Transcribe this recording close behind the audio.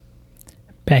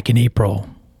Back in April,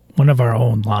 one of our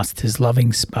own lost his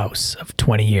loving spouse of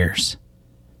 20 years.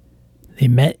 They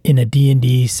met in a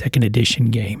D&D 2nd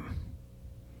edition game.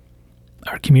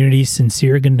 Our community's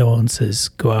sincere condolences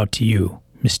go out to you,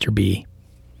 Mr. B.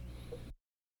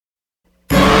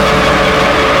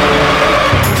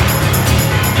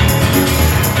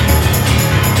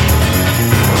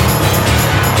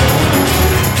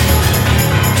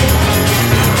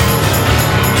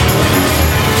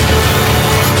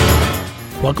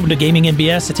 Welcome to Gaming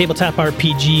NBS, a tabletop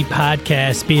RPG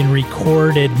podcast being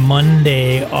recorded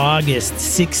Monday, August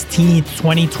 16th,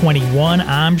 2021.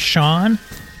 I'm Sean.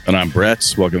 And I'm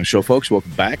Brett. Welcome to the show, folks.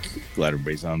 Welcome back. Glad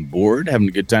everybody's on board. Having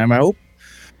a good time, I hope.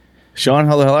 Sean,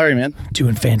 how the hell are you, man?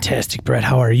 Doing fantastic, Brett.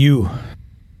 How are you?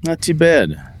 Not too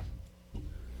bad.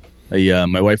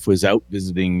 My wife was out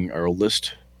visiting our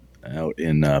oldest out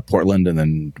in Portland and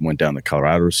then went down to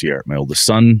Colorado to see my oldest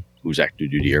son, who's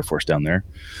active duty Air Force down there.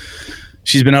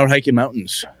 She's been out hiking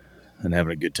mountains and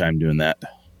having a good time doing that.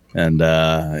 And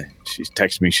she's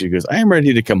texted me. She goes, I am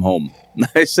ready to come home.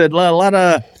 I said, a lot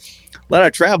of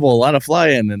travel, a lot of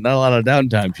flying, and not a lot of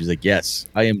downtime. She's like, yes,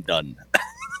 I am done.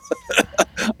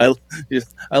 I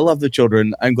love the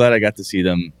children. I'm glad I got to see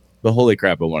them. But holy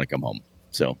crap, I want to come home.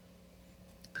 So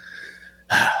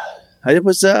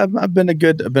I've been a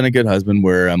good husband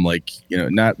where I'm like,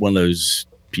 not one of those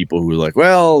people who are like,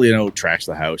 well, trash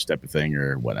the house type of thing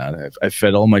or whatnot. I've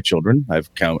fed all my children.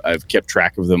 I've kept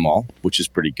track of them all, which is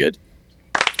pretty good.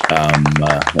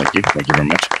 Thank you very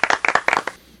much.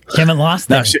 You haven't lost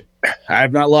any. I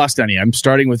have not lost any. I'm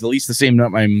starting with at least the same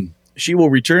number. She will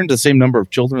return to the same number of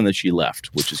children that she left,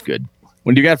 which is good.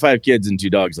 When you got 5 kids and 2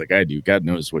 dogs like I do, God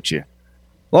knows as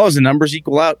long as the numbers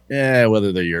equal out,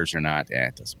 whether they're yours or not,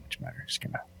 it doesn't much matter. Just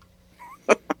kind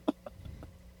of.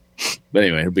 But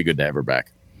anyway, it'll be good to have her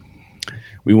back.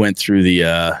 We went through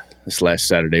this last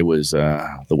Saturday was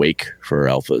the wake for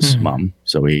Alpha's mom.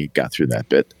 So we got through that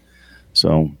bit.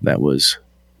 So that was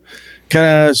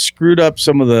kind of screwed up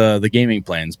some of the gaming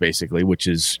plans, basically, which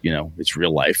is, it's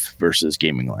real life versus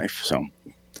gaming life. So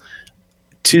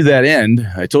to that end,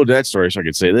 I told you that story so I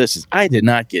could say this, is I did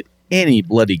not get any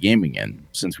bloody gaming in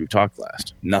since we've talked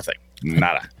last. Nothing.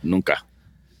 Nada. Nunca.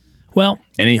 Well.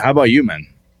 How about you, man?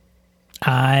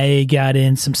 I got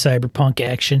in some Cyberpunk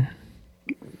action.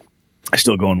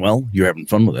 Still going well? You're having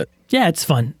fun with it? Yeah, it's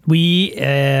fun. We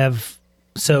have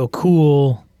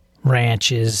cool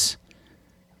ranches.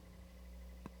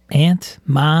 Aunt,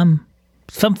 mom,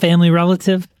 some family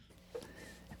relative.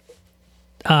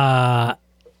 So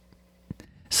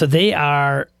they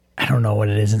are, I don't know what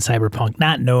it is in Cyberpunk,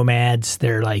 not nomads.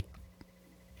 They're like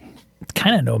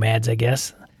kind of nomads, I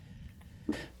guess.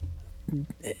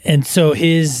 And so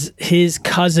his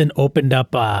cousin opened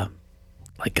up a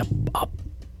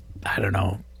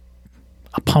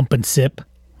pump and sip,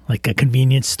 like a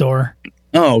convenience store.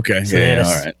 Oh, okay. So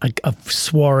all right. A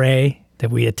soiree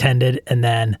that we attended, and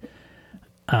then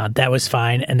that was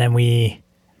fine. And then there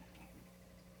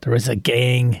was a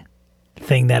gang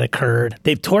thing that occurred.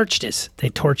 They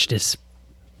torched his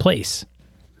place.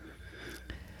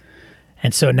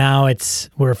 And so now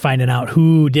we're finding out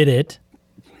who did it.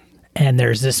 And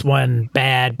there's this one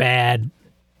bad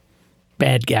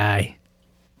guy,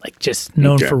 like just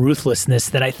known for ruthlessness,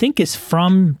 that I think is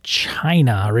from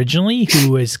China originally,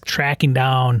 who is tracking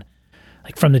down,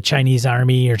 like from the Chinese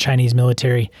army or Chinese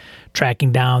military,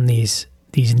 tracking down these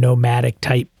nomadic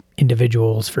type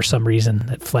individuals for some reason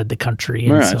that fled the country.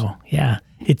 And so, yeah,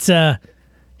 it's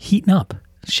heating up,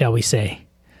 shall we say.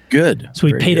 Good. So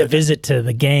we paid a visit to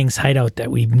the gang's hideout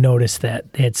that we noticed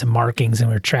that they had some markings, and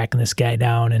we were tracking this guy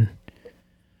down, and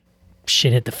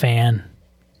shit hit the fan.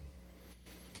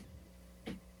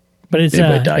 But it's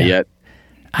anybody die yet?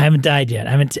 I haven't died yet.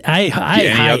 I haven't. I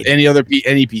hide. Any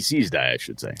PCs die? I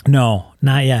should say. No,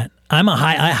 not yet. I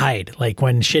hide. Like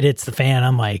when shit hits the fan,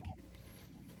 I'm like,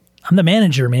 I'm the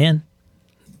manager, man.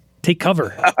 Take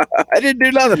cover. I didn't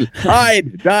do nothing.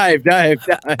 Hide, dive.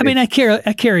 I mean, I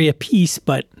carry a piece,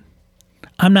 but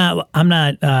I'm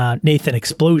not Nathan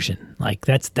Explosion. Like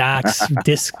that's Doc's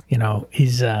disc.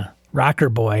 He's a rocker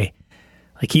boy.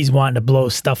 Like he's wanting to blow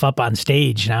stuff up on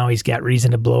stage. Now he's got reason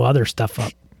to blow other stuff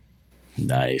up.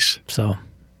 Nice. So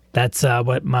that's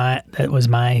that was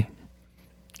my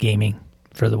gaming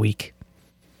for the week.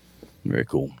 Very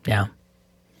cool. Yeah.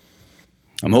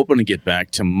 I'm hoping to get back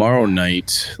tomorrow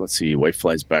night. Let's see. Wife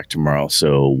flies back tomorrow.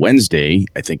 So Wednesday,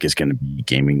 I think, is going to be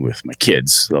gaming with my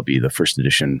kids. That'll be the first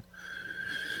edition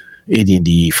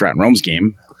AD&D Frat and Realms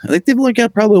game. I think they've only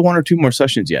got probably 1 or 2 more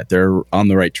sessions yet. They're on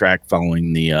the right track,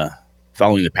 following the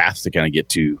path to kind of get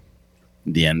to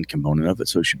the end component of it.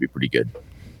 So it should be pretty good.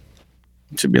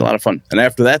 It should be a lot of fun. And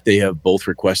after that, they have both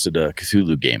requested a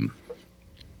Cthulhu game.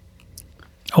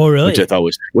 Oh, really? Which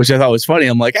I thought was funny.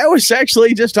 I'm like, I was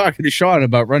actually just talking to Sean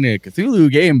about running a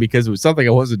Cthulhu game because it was something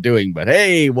I wasn't doing. But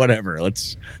hey, whatever. I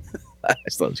just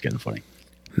thought it was kind of funny.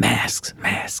 Masks.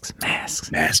 Mask.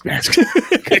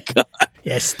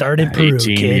 Yeah, start in Peru,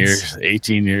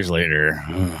 18 years later.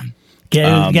 You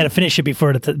got to finish it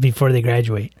before they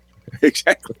graduate.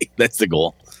 Exactly. That's the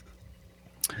goal.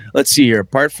 Let's see here.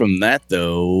 Apart from that,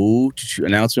 though,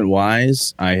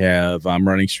 announcement-wise, I'm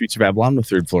running Streets of Avalon with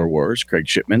Third Floor Wars, Craig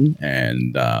Shipman,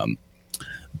 and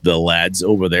the lads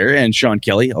over there, and Sean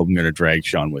Kelly. I'm going to drag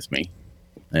Sean with me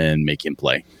and make him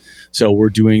play. So we're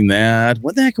doing that.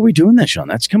 What the heck are we doing that, Sean?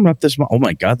 That's coming up this month. Oh,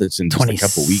 my God. That's in just a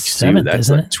couple weeks, too. That's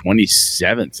the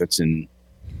 27th. That's in,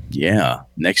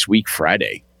 next week,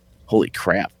 Friday. Holy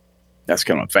crap. That's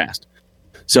coming up fast.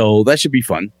 So that should be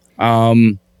fun.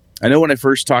 I know when I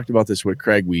first talked about this with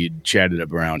Craig, we chatted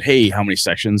around, hey, how many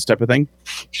sessions type of thing,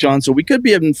 Sean. So we could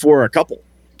be in for a couple.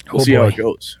 We'll see how it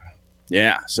goes.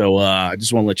 Yeah. So I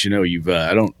just want to let you know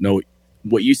I don't know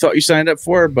what you thought you signed up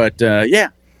for, but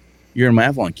you're in my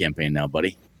Avalon campaign now,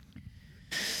 buddy.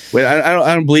 Wait,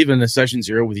 I don't believe in the session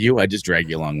 0 with you. I just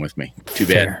drag you along with me. Too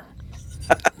bad.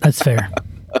 That's fair.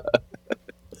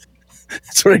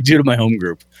 That's what I do to my home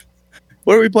group.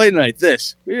 What are we playing tonight?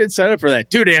 This. We didn't sign up for that.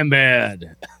 Too damn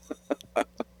bad.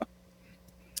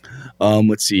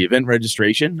 Let's see. Event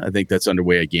registration. I think that's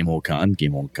underway at GameholeCon,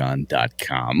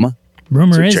 gameholecon.com.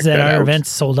 Rumor is that our event's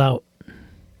sold out.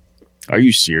 Are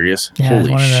you serious? Yeah,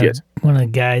 holy shit. One of the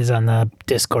guys on the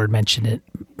Discord mentioned it.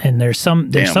 And there's some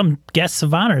guests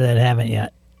of honor that haven't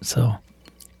yet. So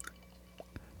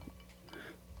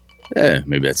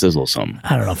maybe that says a little something.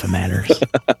 I don't know if it matters.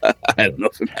 I don't know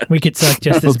if it matters. We could suck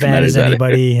just as bad as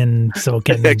anybody, and so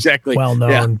can exactly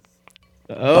well-known.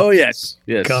 Yeah. Oh, yes.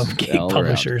 Game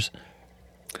publishers.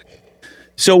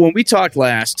 So when we talked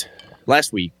last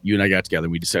week, you and I got together.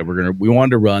 We decided we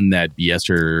wanted to run that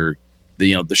BS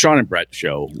the Sean and Brett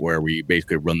show where we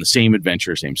basically run the same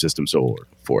adventure, same system, so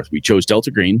forth. We chose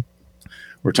Delta Green.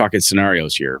 We're talking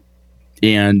scenarios here,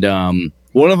 and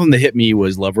one of them that hit me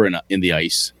was Lover in the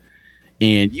Ice.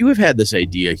 And you have had this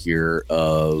idea here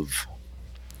of,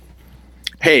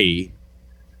 hey,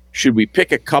 should we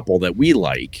pick a couple that we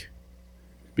like?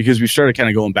 Because we started kind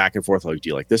of going back and forth. Like, do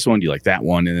you like this one? Do you like that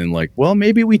one? And then like, well,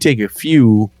 maybe we take a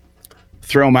few,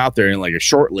 throw them out there and like a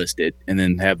short list it and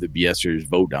then have the BSers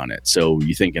vote on it. So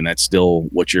you thinking that's still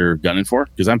what you're gunning for?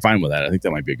 Because I'm fine with that. I think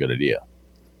that might be a good idea.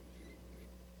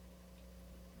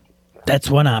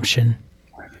 That's one option.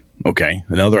 Okay.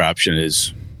 Another option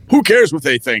is, who cares what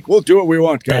they think? We'll do what we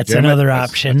want. God that's another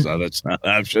option. That's not an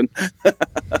option.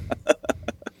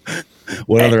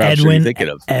 What other option are you thinking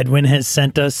of? Edwin has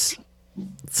sent us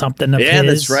something of his. Yeah,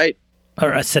 that's right.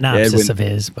 Or a synopsis of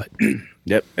his. But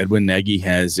yep, Edwin Nagy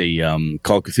has a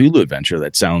Call of Cthulhu adventure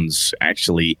that sounds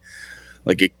actually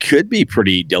like it could be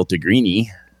pretty Delta Greeny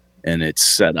in its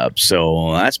setup.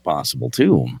 So that's possible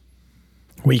too.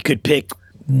 We could pick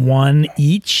one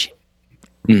each,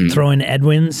 throw in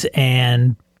Edwin's,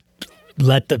 and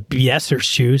let the BSers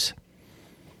choose.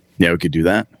 Yeah, we could do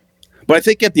that. But I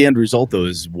think at the end result, though,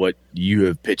 is what you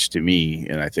have pitched to me,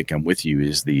 and I think I'm with you,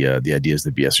 is the idea is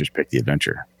the BSers pick the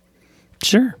adventure.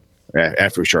 Sure.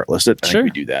 After we shortlist it, I think we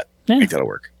do that. Yeah. I think that'll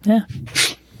work. Yeah.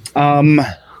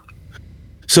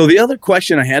 So the other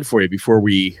question I had for you before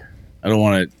I don't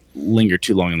want to linger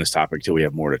too long on this topic until we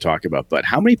have more to talk about, but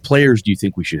how many players do you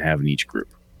think we should have in each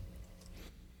group?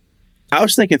 I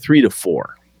was thinking 3 to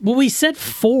 4. Well, we said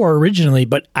 4 originally,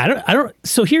 but I don't.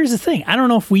 So here's the thing: I don't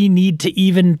know if we need to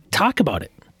even talk about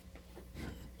it.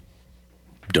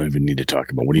 Don't even need to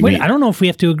talk about. What do you mean? I don't know if we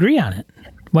have to agree on it.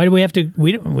 Why do we have to?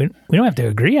 We don't have to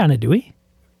agree on it, do we?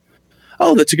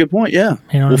 Oh, that's a good point. Yeah,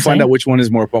 we'll find out which one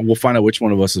is more. We'll find out which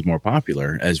one of us is more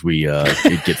popular as we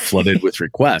get flooded with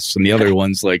requests, and the other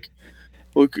one's like,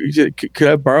 "Well, could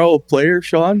I borrow a player,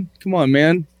 Sean? Come on,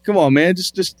 man.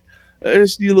 I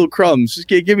just need a little crumbs. Just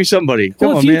give me somebody.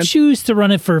 Come on, man. If you choose to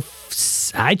run it for,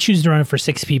 I choose to run it for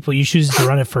 6 people. You choose to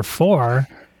run it for 4.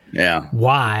 Yeah.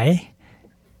 Why?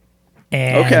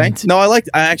 And okay. No, I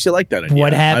actually like that idea.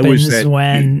 What happens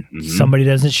when somebody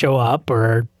doesn't show up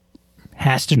or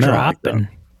has to drop? That's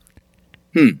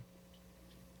an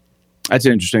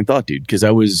interesting thought, dude. Because I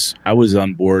was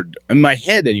on board in my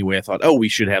head anyway. I thought, we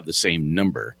should have the same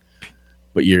number.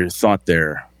 But your thought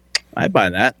there, I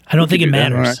buy that. I don't think it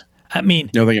matters. I mean,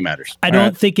 you don't think it matters? I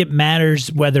don't think it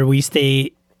matters whether we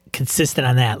stay consistent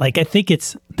on that. Like, I think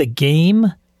it's the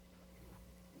game,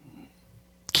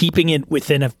 keeping it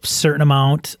within a certain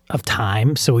amount of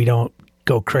time so we don't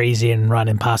go crazy and run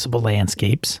impossible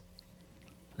landscapes.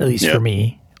 at least for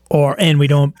me. And we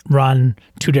don't run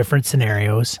two different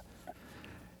scenarios.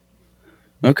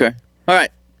 Okay. All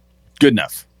right. Good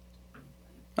enough.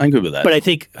 I'm good with that. But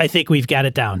I think we've got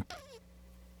it down.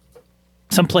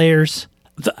 Some players,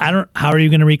 how are you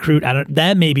going to recruit?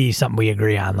 That may be something we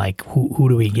agree on. Like, who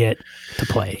do we get to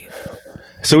play?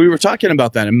 So we were talking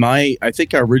about that, and I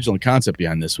think our original concept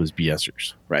behind this was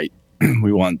BSers, right?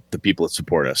 We want the people that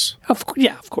support us. Of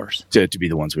course. To be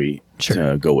the ones we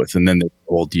go with. And then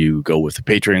do you go with the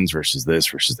patrons versus this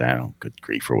versus that? Oh, good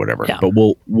grief or whatever. Yeah. But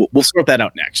we'll sort that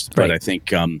out next. Right. But I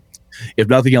think if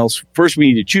nothing else, first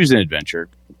we need to choose an adventure,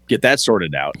 get that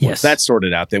sorted out. Yes. Once that's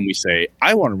sorted out, then we say,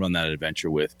 I want to run that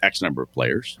adventure with X number of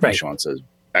players. Right. And Sean says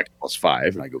X plus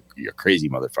 5. And I go, you're crazy,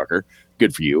 motherfucker.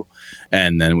 Good for you.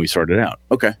 And then we sort it out.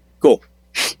 Okay, cool.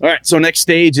 All right, so next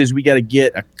stage is we got to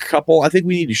get a couple. I think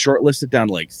we need to shortlist it down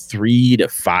to like 3 to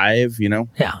 5,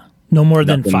 Yeah, no more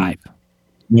than 5.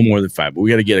 No more than 5, but we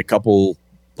got to get a couple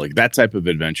like that type of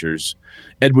adventures.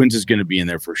 Edwin's is going to be in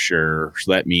there for sure.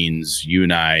 So that means you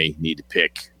and I need to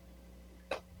pick,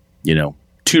 2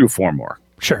 to 4 more.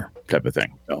 Sure. Type of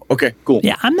thing. Oh, okay, cool.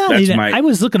 Yeah, I'm not even. I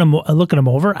was looking them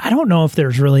over. I don't know if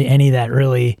there's really any that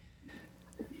really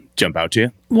jump out to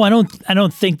you. Well, I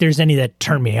don't think there's any that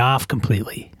turn me off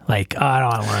completely. Like, I don't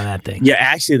want to run that thing. Yeah,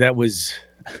 actually, that's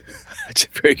a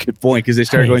very good point because they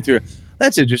started going through.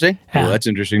 That's interesting. Yeah. Well, that's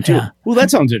interesting too. Yeah. Well,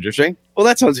 that sounds interesting. Well,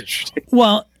 that sounds interesting.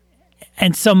 Well,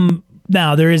 and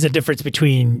now there is a difference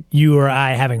between you or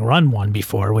I having run one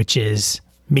before, which is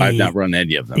me. I've not run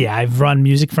any of them. Yeah, I've run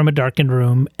Music from a Darkened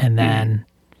Room, and then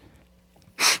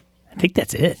I think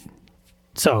that's it.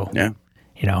 So,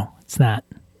 it's not.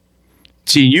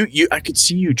 See, I could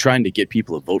see you trying to get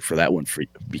people to vote for that one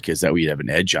because that way you'd have an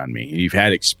edge on me. You've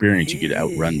had experience; you could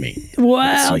outrun me.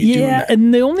 Well, yeah,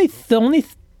 and the only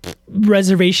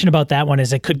reservation about that one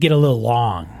is it could get a little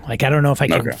long. Like, I don't know if I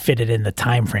can fit it in the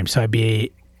time frame, so I'd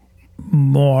be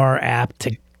more apt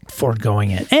to foregoing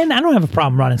it. And I don't have a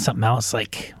problem running something else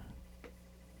like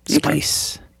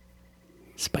Spice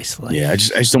Life. Yeah, I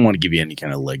just don't want to give you any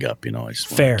kind of leg up. I just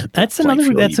fair. That's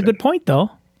a good point, though.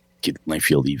 Get my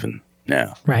field even.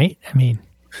 Yeah. Right? I mean,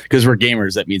 because we're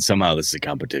gamers, that means somehow this is a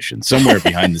competition. Somewhere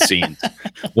behind the scenes,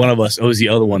 one of us owes the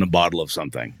other one a bottle of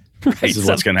something. Right. This is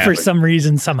what's going to happen. For some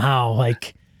reason, somehow, when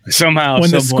the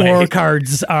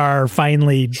scorecards are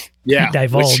finally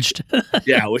divulged.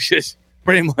 Which is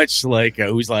pretty much like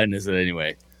whose line is it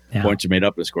anyway? Yeah. Once you made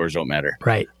up, the scores don't matter.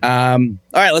 Right. All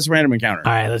right, let's random encounter.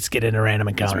 All right, let's get into random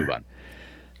encounter. Let's move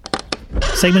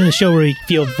on. Segment of the show where we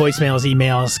field voicemails,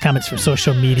 emails, comments from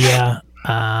social media.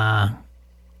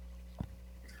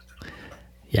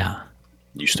 Yeah.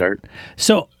 You start?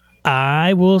 So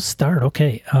I will start.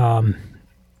 Okay. Let's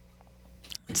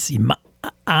see.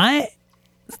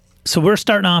 So we're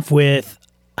starting off with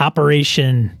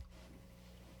Operation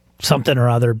something or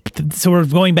other. So we're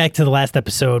going back to the last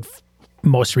episode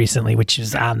most recently, which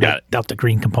is on the Delta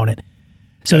Green component.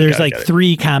 So there's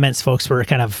 3 comments folks were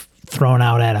kind of thrown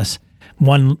out at us.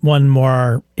 One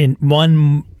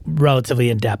relatively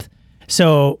in depth.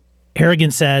 So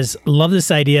Harrigan says, love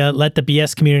this idea. Let the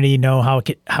BS community know how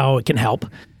it can help.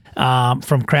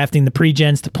 From crafting the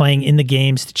pre-gens to playing in the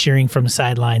games to cheering from the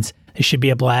sidelines. It should be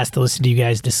a blast to listen to you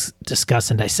guys discuss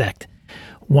and dissect.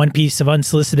 One piece of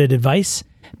unsolicited advice: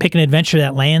 pick an adventure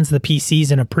that lands the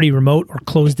PCs in a pretty remote or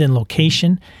closed-in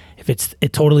location. If it's a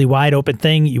totally wide open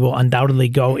thing, you will undoubtedly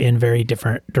go in very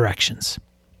different directions.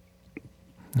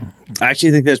 I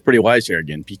actually think that's pretty wise here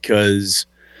again, because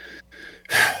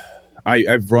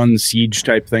I've run siege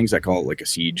type things. I call it like a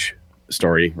siege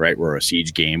story, right? Where a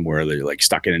siege game where they're like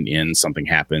stuck in an inn, something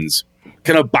happens,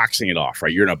 kind of boxing it off,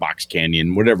 right? You're in a box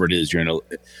canyon, whatever it is, you're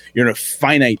in a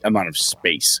finite amount of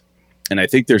space. And I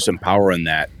think there's some power in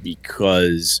that,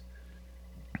 because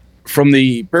from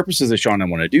the purposes that Sean and I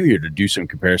want to do here, to do some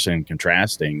comparison and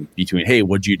contrasting between, hey,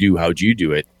 what'd you do? How'd you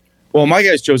do it? Well, my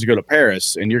guys chose to go to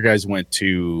Paris and your guys went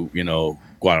to,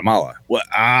 Guatemala. Well,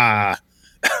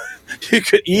 you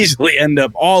could easily end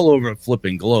up all over a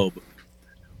flipping globe,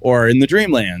 or in the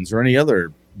Dreamlands, or any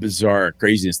other bizarre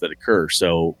craziness that occur.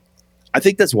 So I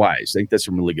think that's wise. I think that's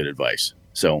some really good advice.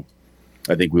 So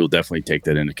I think we'll definitely take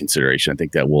that into consideration. I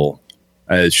think that will,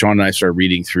 as Sean and I start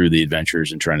reading through the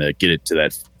adventures and trying to get it to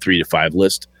that 3 to 5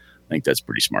 list, I think that's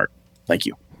pretty smart. Thank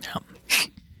you.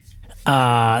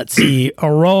 Let's see.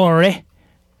 Aurora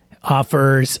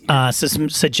offers some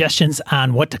suggestions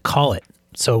on what to call it.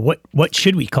 So what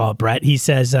should we call it, Brett? He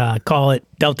says call it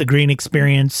Delta Green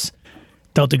Experience,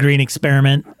 Delta Green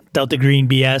Experiment, Delta Green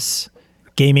BS,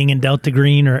 Gaming in Delta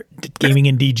Green, or Gaming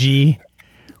in DG.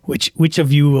 Which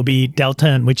of you will be Delta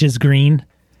and which is Green?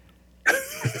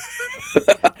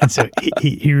 And so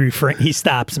he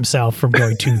stops himself from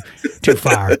going too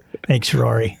far. Thanks,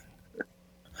 Rory.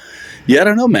 Yeah, I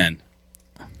don't know, man.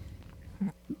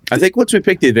 I think once we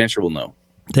pick the adventure, we'll know.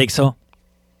 Think so?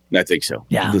 I think so.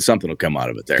 Yeah. Something will come out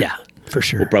of it there. Yeah, for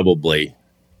sure. We'll probably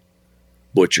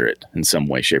butcher it in some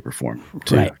way, shape, or form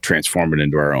to transform it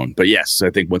into our own. But yes,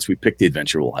 I think once we pick the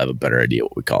adventure, we'll have a better idea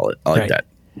what we call it. I like that.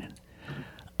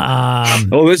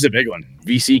 This is a big one.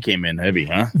 VC came in heavy,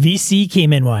 huh? VC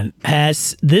came in one.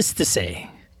 Has this to say.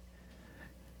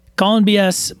 Calling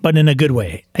BS, but in a good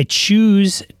way. I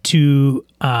choose to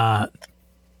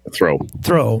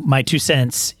throw my 2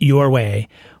 cents your way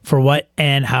for what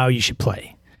and how you should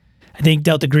play. I think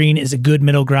Delta Green is a good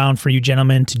middle ground for you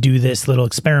gentlemen to do this little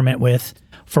experiment with.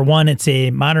 For one, it's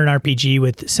a modern RPG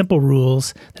with simple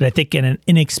rules that I think an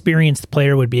inexperienced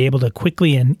player would be able to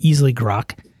quickly and easily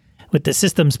grok. With the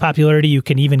system's popularity, you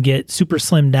can even get super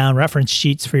slimmed down reference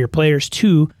sheets for your players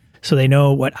too, so they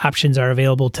know what options are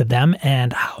available to them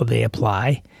and how they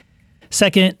apply.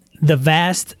 Second, the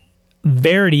vast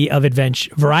variety of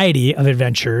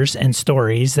adventures and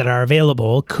stories that are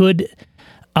available could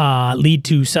lead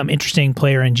to some interesting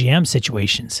player and GM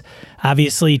situations.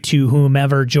 Obviously, to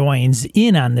whomever joins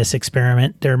in on this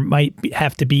experiment, there might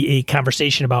have to be a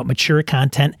conversation about mature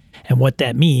content and what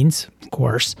that means, of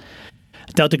course.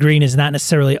 Delta Green is not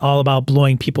necessarily all about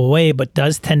blowing people away, but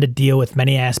does tend to deal with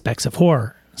many aspects of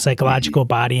horror, psychological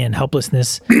body and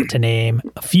helplessness, to name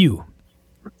a few.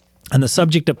 On the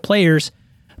subject of players,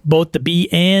 both the B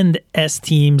and S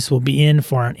teams will be in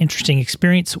for an interesting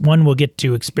experience. One will get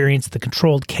to experience the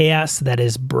controlled chaos that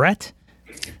is Brett,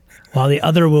 while the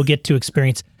other will get to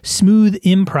experience smooth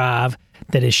improv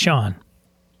that is Sean.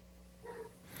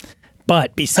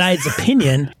 But besides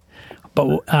opinion,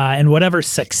 and whatever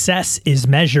success is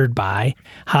measured by,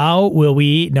 how will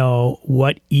we know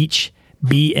what each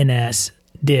B and S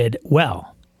did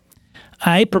well?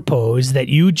 I propose that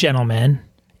you gentlemen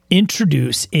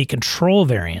introduce a control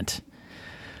variant.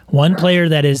 One player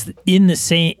that is in the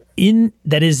same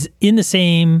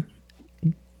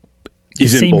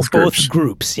both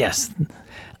groups. Yes.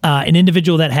 An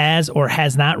individual that has or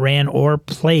has not ran or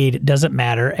played doesn't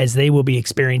matter, as they will be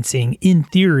experiencing, in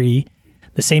theory,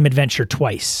 the same adventure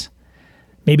twice.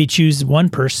 Maybe choose one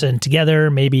person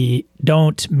together, maybe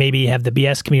don't, maybe have the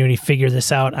BS community figure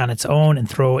this out on its own and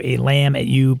throw a lamb at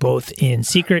you both in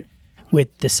secret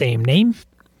with the same name.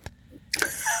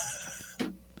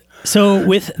 So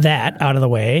with that out of the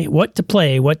way, what to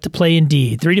play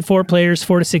indeed. 3 to 4 players,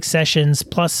 4 to 6 sessions,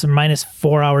 plus or minus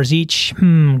 4 hours each.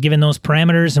 Given those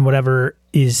parameters and whatever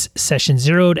is session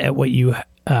zeroed at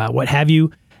what have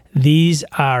you, these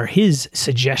are his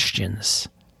suggestions.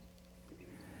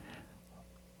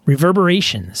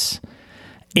 Reverberations.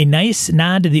 A nice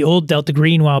nod to the old Delta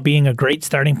Green while being a great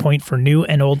starting point for new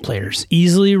and old players.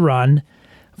 Easily run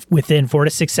within 4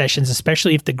 to 6 sessions,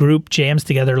 especially if the group jams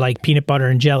together like peanut butter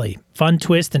and jelly. Fun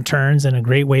twists and turns, and a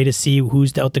great way to see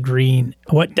who's Delta Green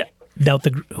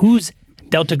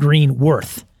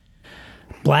worth.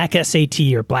 Black SAT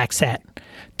or Black Sat.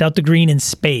 Delta Green in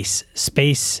space.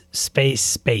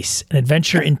 An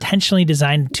adventure intentionally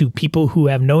designed to people who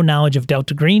have no knowledge of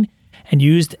Delta Green and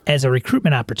used as a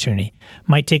recruitment opportunity.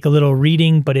 Might take a little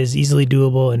reading, but is easily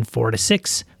doable in 4 to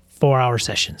 6 4-hour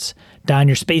sessions. Don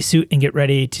your spacesuit and get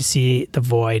ready to see the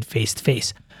void face to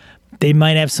face. They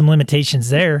might have some limitations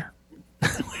there.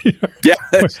 Yeah.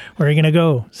 Where are you going to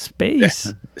go? Space.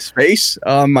 Yeah. Space?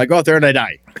 I go out there and I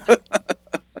die.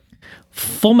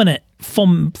 Fulminant.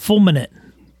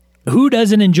 Who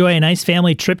doesn't enjoy a nice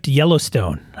family trip to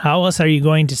Yellowstone? How else are you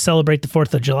going to celebrate the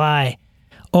 4th of July?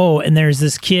 Oh, and there's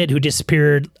this kid who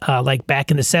disappeared like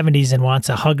back in the 70s and wants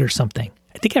a hug or something.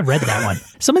 I think I've read that one.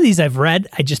 Some of these I've read,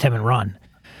 I just haven't run.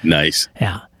 Nice.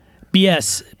 Yeah.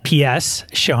 BS, PS,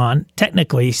 Sean,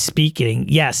 technically speaking,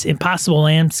 yes, Impossible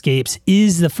Landscapes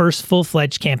is the first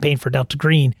full-fledged campaign for Delta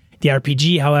Green. The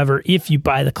RPG, however, if you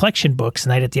buy the collection books,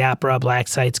 Night at the Opera, Black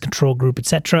Sites, Control Group,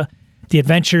 etc., the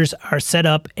adventures are set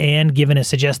up and given a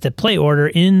suggested play order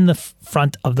in the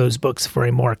front of those books for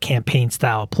a more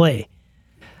campaign-style play.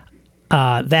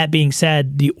 That being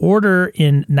said, the order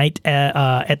in Night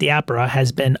at the Opera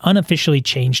has been unofficially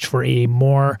changed for a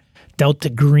more Delta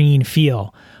Green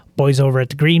feel. Boys over at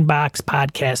the Green Box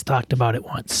podcast talked about it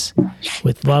once.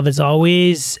 With love as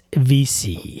always,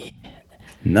 VC.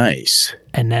 Nice.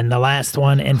 And then the last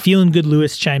one, and Feeling Good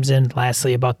Lewis chimes in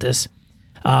lastly about this.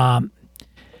 He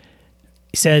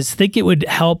says, think it would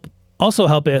also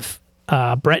help if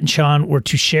Brett and Sean were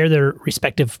to share their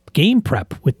respective game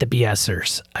prep with the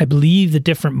BSers. I believe the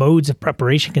different modes of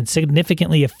preparation can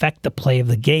significantly affect the play of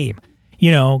the game.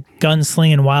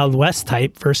 gunslinging Wild West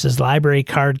type versus library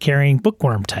card carrying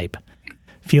bookworm type.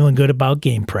 Feeling good about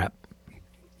game prep.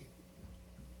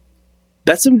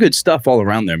 That's some good stuff all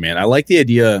around there, man. I like the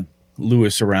idea,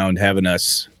 Lewis, around having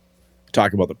us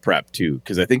talk about the prep too,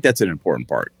 because I think that's an important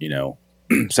part,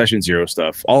 session zero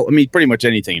stuff. Pretty much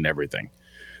anything and everything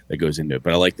that goes into it.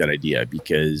 But I like that idea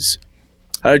because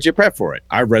how did you prep for it?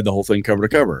 I read the whole thing cover to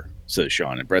cover, says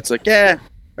Sean. And Brett's like, yeah,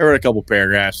 I read a couple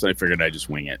paragraphs and I figured I'd just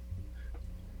wing it.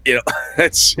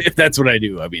 If that's what I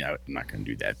do. I'm not going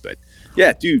to do that. But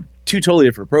yeah, dude, two totally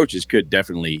different approaches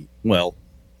will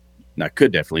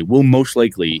most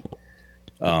likely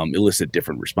elicit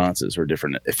different responses or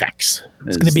different effects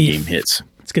as the game hits.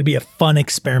 It's going to be a fun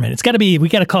experiment. We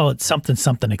got to call it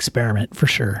something experiment for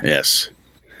sure. Yes.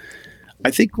 I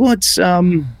think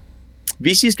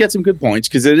VC's got some good points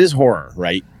because it is horror,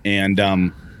 right? And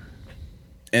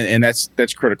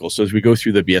that's critical. So as we go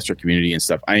through the BSR community and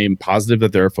stuff, I am positive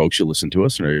that there are folks who listen to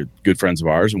us and are good friends of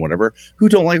ours and whatever who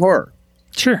don't like horror.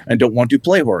 Sure. And don't want to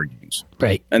play horror games.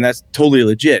 Right. And that's totally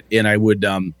legit. And I would,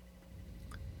 at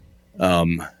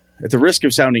the risk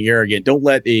of sounding arrogant, don't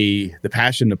let the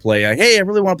passion to play, hey, I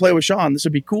really want to play with Sean. This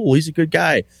would be cool. He's a good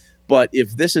guy. But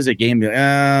if this is a game, but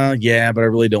I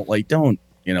really don't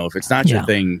if it's not your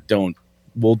thing,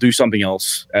 we'll do something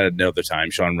else at another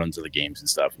time. Sean runs other games and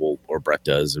stuff. Or Brett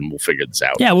does, and we'll figure this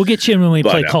out. Yeah, we'll get you in when we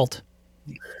play Cult.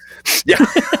 Yeah.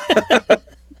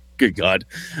 Good God.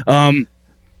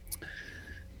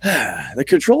 The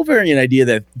control variant idea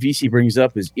that VC brings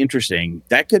up is interesting.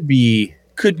 That could be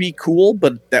cool,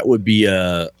 but that would be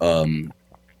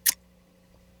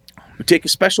take a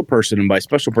special person, and by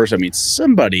special person I mean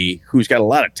somebody who's got a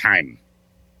lot of time.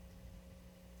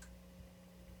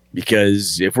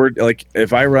 Because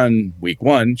if I run week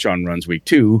 1, Sean runs week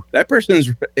 2, that person's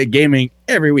gaming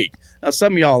every week. Now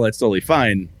some of y'all that's totally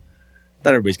fine.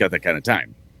 Not everybody's got that kind of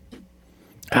time.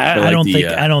 I don't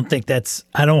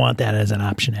want that as an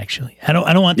option, actually. I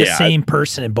don't want the same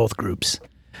person in both groups.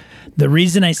 The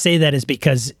reason I say that is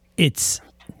because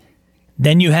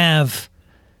then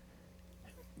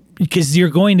because you're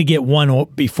going to get one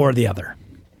before the other.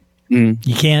 Mm.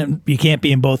 You can't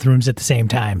be in both rooms at the same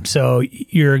time. So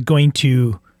you're going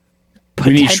to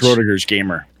we need Schrodinger's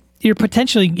gamer. You're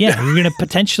potentially you're going to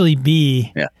potentially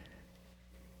be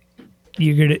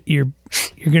you're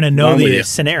going to know the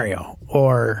scenario.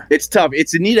 Or it's tough.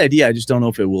 It's a neat idea. I just don't know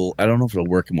if it will. I don't know if it'll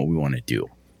work in what we want to do.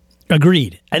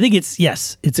 Agreed. I think it's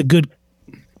a good,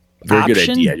 very good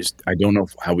idea. I don't know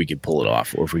how we could pull it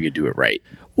off or if we could do it right.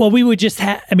 Well, we would just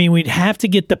we'd have to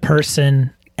get the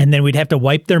person, and then we'd have to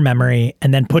wipe their memory,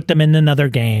 and then put them in another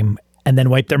game, and then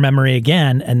wipe their memory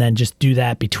again, and then just do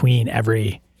that between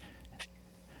every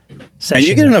session. And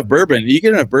you get enough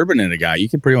bourbon in a guy, you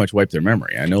can pretty much wipe their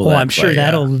memory. I know that. I'm sure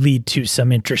that'll lead to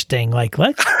some interesting,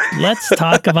 let's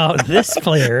talk about this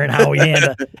player and how we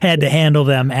had to handle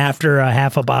them after a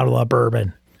half a bottle of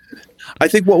bourbon. I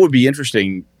think what would be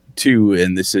interesting too,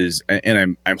 and this is,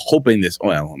 and I'm hoping this,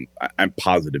 I'm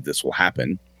positive this will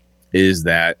happen, is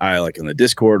that I like in the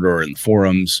Discord or in the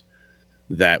forums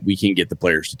that we can get the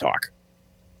players to talk.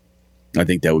 I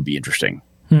think that would be interesting.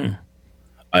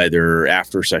 Either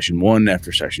after session 1,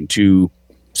 after session 2,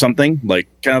 something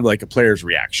kind of like a player's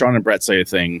react. Sean and Brett say a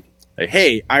thing like,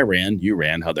 hey, I ran, you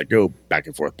ran, how'd that go? Back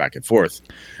and forth.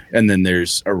 And then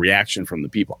there's a reaction from the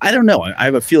people. I don't know. I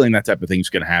have a feeling that type of thing's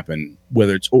going to happen,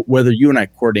 whether you and I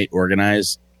coordinate,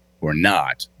 organize or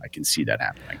not. I can see that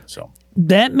happening. So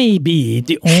that may be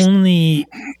the only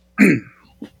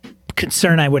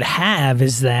concern I would have,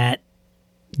 is that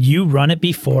you run it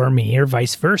before me or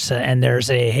vice versa, and there's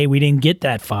hey, we didn't get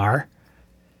that far.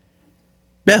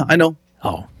 Yeah, I know.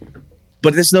 Oh.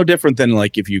 But it's no different than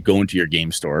if you go into your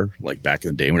game store, back in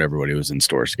the day when everybody was in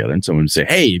stores together, and someone would say,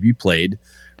 hey, have you played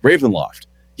Ravenloft?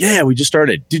 Yeah, we just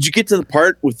started. Did you get to the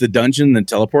part with the dungeon and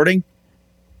teleporting?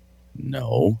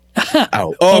 No.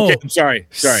 Oh, okay. I'm sorry.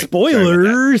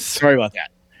 Spoilers. Sorry about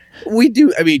that. We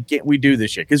do. We do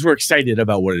this shit because we're excited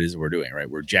about what it is we're doing, right?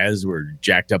 We're jazzed. We're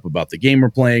jacked up about the game we're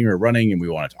playing or running, and we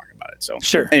want to talk about it. So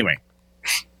sure. Anyway,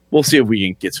 we'll see if we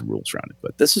can get some rules around it.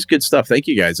 But this is good stuff. Thank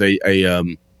you guys.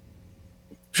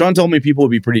 Sean told me people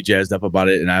would be pretty jazzed up about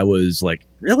it, and I was like,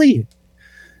 really?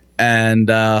 And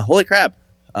holy crap,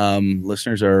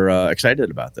 listeners are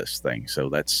excited about this thing. So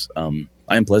that's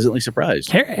I am pleasantly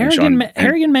surprised.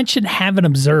 Harrigan mentioned have an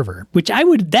observer, which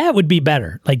that would be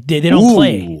better. They don't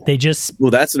play. They just.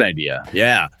 Well, that's an idea.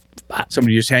 Yeah.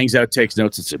 Somebody just hangs out, takes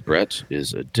notes, and says, Brett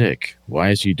is a dick. Why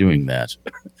is he doing that?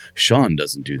 Sean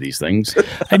doesn't do these things.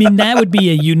 That would be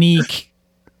a unique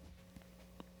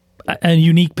a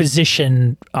unique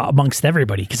position amongst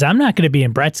everybody, because I'm not going to be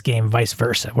in Brett's game, vice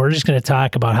versa. We're just going to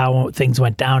talk about how things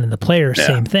went down in the players,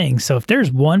 same thing. So if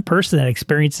there's one person that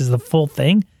experiences the full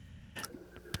thing,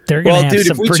 they're going to have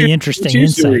some pretty interesting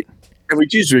insight. If we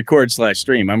choose to record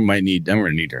 /stream, I'm going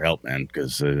to need your help, man,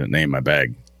 because it ain't my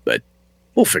bag. But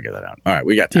we'll figure that out. All right,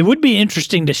 we got time. It would be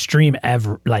interesting to stream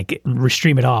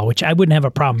stream it all, which I wouldn't have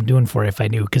a problem doing for it if I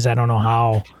knew, because I don't know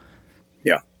how.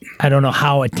 Yeah. I don't know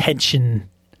how attention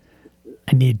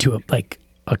I need to,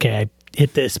 okay, I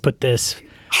hit this, put this,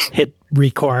 hit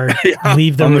record,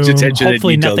 leave the room.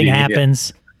 Hopefully nothing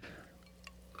happens.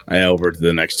 I over to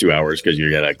the next 2 hours because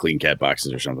you got to clean cat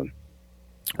boxes or something.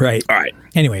 Right. All right.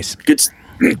 Anyways. Good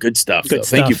stuff.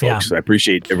 Thank you, folks. Yeah. I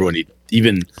appreciate everyone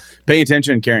even paying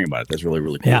attention and caring about it. That's really,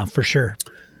 really cool. Yeah, for sure.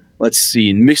 Let's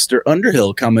see. Mr.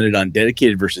 Underhill commented on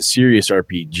dedicated versus serious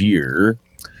RPGer.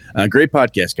 Great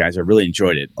podcast, guys. I really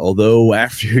enjoyed it. Although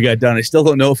after you got done, I still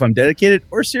don't know if I'm dedicated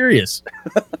or serious.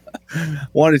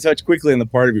 Wanted to touch quickly on the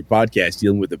part of your podcast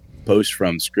dealing with a post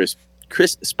from Chris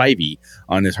Spivey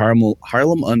on his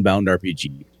Harlem Unbound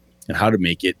RPG and how to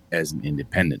make it as an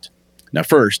independent. Now,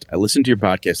 first, I listened to your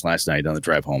podcast last night on the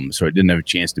drive home, so I didn't have a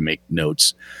chance to make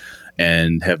notes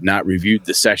and have not reviewed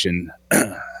the session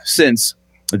since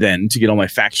then to get all my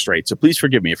facts straight. So please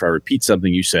forgive me if I repeat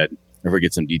something you said or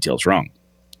get some details wrong.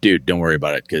 Dude, don't worry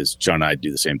about it, because John and I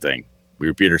do the same thing. We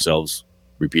repeat ourselves,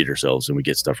 and we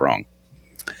get stuff wrong.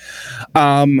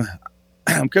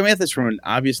 I'm coming at this from an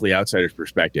obviously outsider's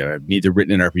perspective. I've neither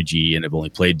written an RPG, and I've only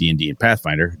played D&D and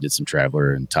Pathfinder. Did some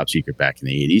Traveler and Top Secret back in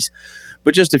the 80s,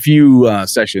 but just a few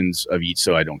sessions of each,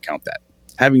 so I don't count that.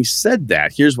 Having said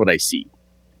that, here's what I see.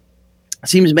 It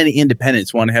seems many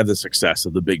independents want to have the success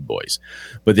of the big boys,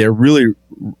 but they're really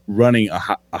running a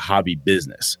hobby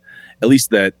business. At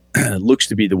least that looks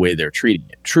to be the way they're treating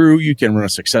it. True, you can run a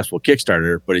successful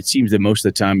Kickstarter, but it seems that most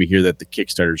of the time you hear that the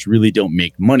Kickstarters really don't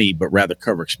make money, but rather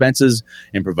cover expenses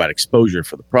and provide exposure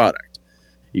for the product.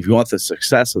 If you want the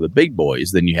success of the big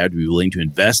boys, then you have to be willing to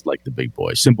invest like the big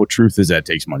boys. Simple truth is that it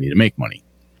takes money to make money.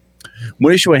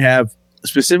 One issue I have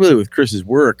specifically with Chris's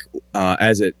work,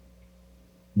 as it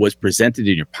was presented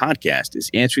in your podcast,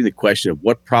 is answering the question of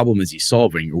what problem is he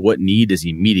solving or what need is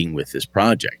he meeting with this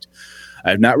project. I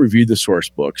have not reviewed the source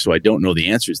book, so I don't know the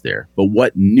answers there. But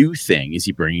what new thing is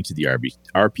he bringing to the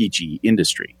RPG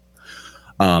industry?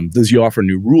 Does he offer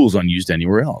new rules unused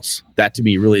anywhere else? That, to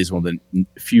me, really is one of the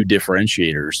few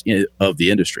differentiators of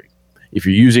the industry. If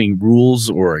you're using rules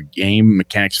or a game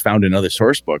mechanics found in other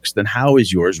source books, then how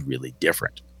is yours really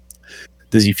different?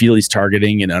 Does he feel he's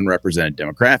targeting an unrepresented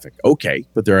demographic? Okay,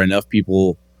 but are there enough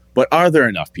people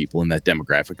in that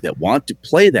demographic that want to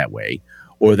play that way,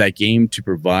 or that game to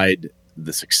provide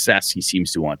the success he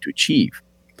seems to want to achieve?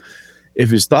 If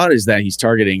his thought is that he's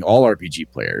targeting all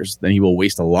RPG players, then he will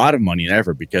waste a lot of money and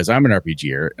effort, because I'm an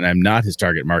RPGer and I'm not his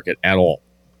target market at all.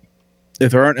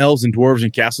 If there aren't elves and dwarves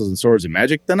and castles and swords and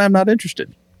magic, then I'm not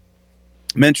interested.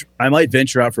 I might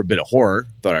venture out for a bit of horror.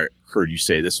 Thought I heard you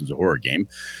say this was a horror game.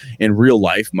 In real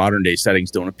life, modern day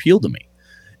settings don't appeal to me.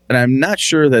 And I'm not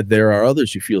sure that there are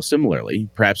others who feel similarly.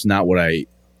 Perhaps not what I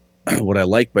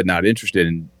like, but not interested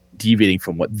in deviating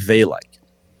from what they like.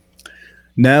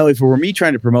 Now, if it were me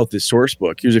trying to promote this source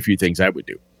book, here's a few things I would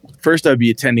do. First, I'd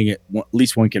be attending at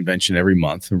least one convention every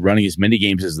month and running as many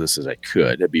games as I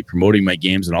could. I'd be promoting my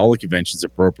games on all the conventions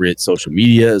appropriate, social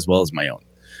media, as well as my own.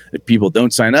 If people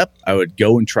don't sign up, I would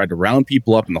go and try to round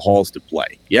people up in the halls to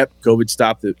play. Yep, COVID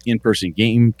stopped the in-person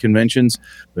game conventions,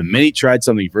 but many tried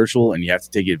something virtual, and you have to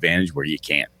take advantage where you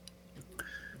can.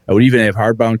 I would even have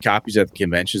hardbound copies at the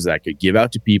conventions that I could give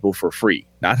out to people for free.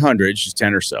 Not hundreds, just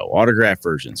 10 or so. Autographed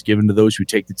versions given to those who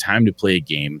take the time to play a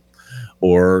game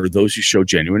or those who show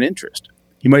genuine interest.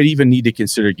 He might even need to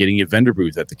consider getting a vendor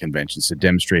booth at the conventions to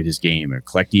demonstrate his game or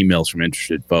collect emails from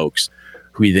interested folks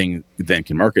who he then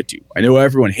can market to. I know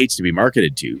everyone hates to be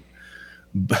marketed to,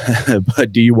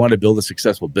 but do you want to build a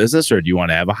successful business, or do you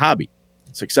want to have a hobby?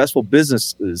 Successful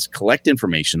businesses collect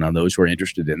information on those who are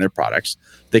interested in their products.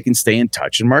 They can stay in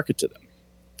touch and market to them.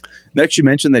 Next, you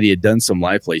mentioned that he had done some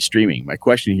live play streaming. My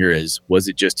question here is, was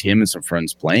it just him and some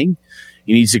friends playing?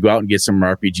 He needs to go out and get some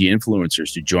RPG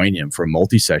influencers to join him for a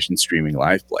multi-session streaming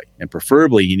live play. And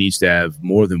preferably, he needs to have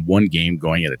more than one game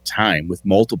going at a time with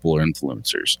multiple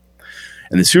influencers.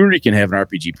 And the sooner he can have an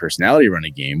RPG personality run a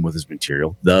game with his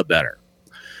material, the better.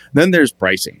 Then there's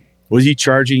pricing. What is he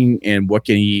charging, and what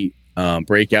can he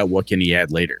break out? What can he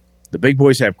add later? The big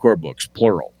boys have core books,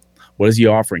 plural. What is he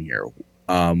offering here?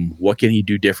 What can he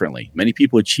do differently? Many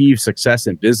people achieve success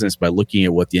in business by looking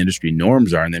at what the industry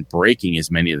norms are and then breaking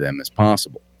as many of them as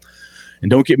possible. And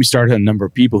don't get me started on the number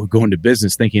of people who go into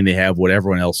business thinking they have what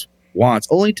everyone else wants,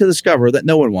 only to discover that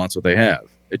no one wants what they have.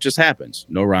 It just happens.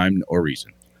 No rhyme or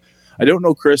reason. I don't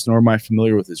know Chris, nor am I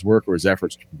familiar with his work or his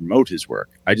efforts to promote his work.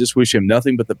 I just wish him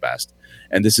nothing but the best.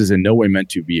 And this is in no way meant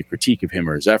to be a critique of him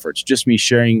or his efforts, just me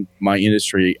sharing my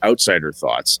industry outsider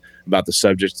thoughts about the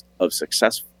subject of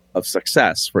success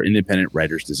for independent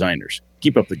writers, designers.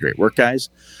 Keep up the great work, guys.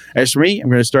 As for me, I'm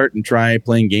going to start and try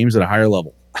playing games at a higher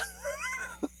level.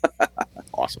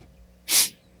 Awesome.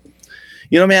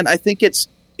 You know, man, I think it's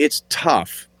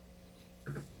tough.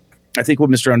 I think what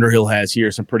Mr. Underhill has here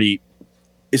is some pretty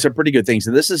good things.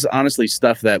 And this is honestly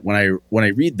stuff that when I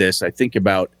read this, I think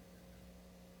about,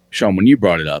 Sean, when you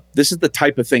brought it up, this is the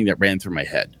type of thing that ran through my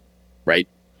head, right?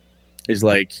 Is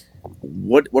like,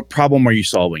 what problem are you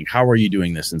solving? How are you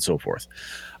doing this? And so forth.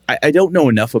 I don't know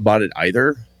enough about it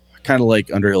either. Kind of like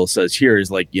Underhill says here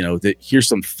is like, you know, here's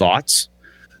some thoughts.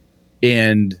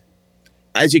 And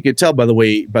as you can tell by the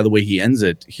way he ends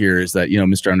it here is that, you know,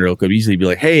 Mr. Underhill could easily be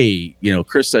like, hey, you know,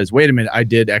 Chris says, wait a minute, I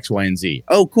did X, Y, and Z.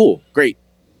 Oh, cool. Great.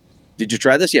 Did you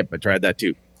try this? Yep, I tried that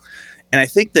too. And I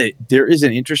think that there is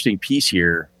an interesting piece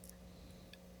here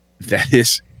that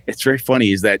it's very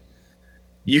funny, is that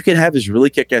you can have this really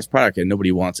kick-ass product and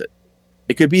nobody wants it.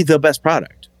 It could be the best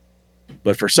product,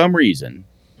 but for some reason,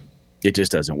 it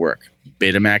just doesn't work.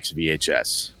 Betamax,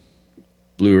 VHS,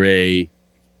 Blu-ray,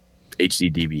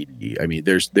 HD DVD. I mean,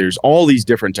 there's all these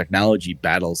different technology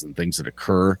battles and things that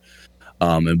occur,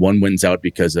 and one wins out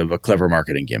because of a clever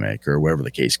marketing gimmick or whatever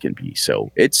the case can be.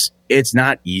 So it's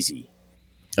not easy.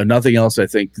 And nothing else. I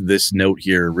think this note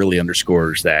here really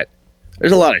underscores that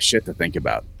there's a lot of shit to think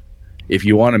about. If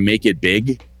you want to make it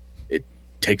big, it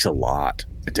takes a lot.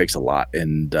 It takes a lot,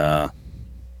 and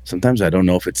sometimes I don't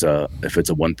know if it's a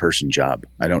one person job.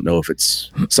 I don't know if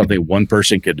it's something one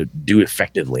person could do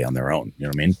effectively on their own. You know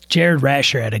what I mean? Jared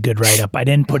Rasher had a good write up. I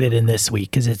didn't put it in this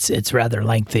week because it's rather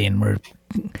lengthy and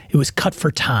it was cut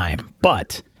for time.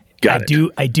 But I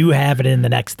do have it in the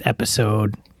next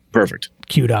episode. Perfect.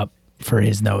 Queued up for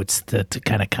his notes to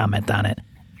kind of comment on it.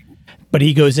 But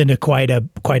he goes into quite a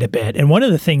bit. And one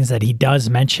of the things that he does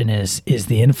mention is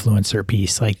the influencer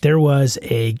piece. Like there was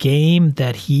a game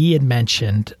that he had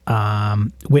mentioned,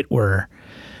 Whitwer,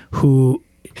 who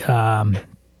I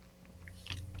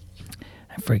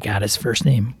forgot his first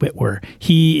name, Whitwer.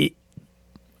 He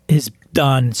has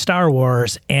done Star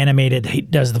Wars animated. He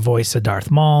does the voice of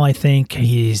Darth Maul, I think.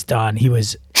 He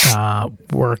was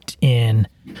worked in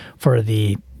for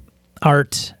the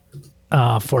art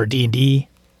for D&D.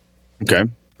 Okay.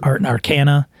 Art and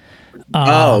Arcana.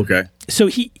 Okay. So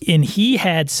he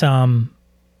had some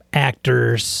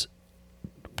actors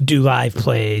do live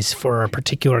plays for a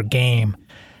particular game,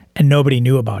 and nobody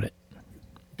knew about it.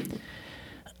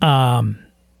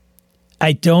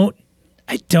 I don't.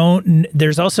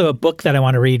 There's also a book that I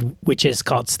want to read, which is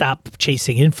called "Stop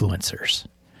Chasing Influencers,"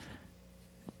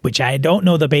 which I don't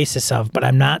know the basis of, but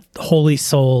I'm not wholly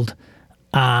sold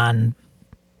on.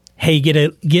 Hey,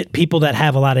 get people that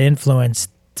have a lot of influence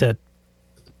to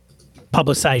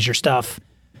publicize your stuff,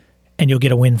 and you'll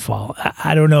get a windfall.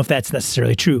 I don't know if that's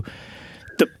necessarily true.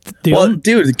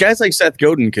 Dude, guys like Seth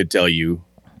Godin could tell you,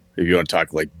 if you want to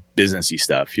talk like businessy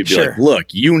stuff, he'd be like,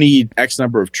 look, you need X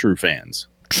number of true fans.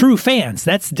 True fans.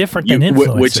 That's different than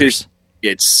influencers.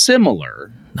 It's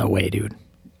similar. No way, dude.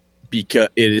 Because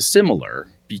it is similar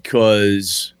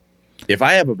because if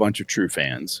I have a bunch of true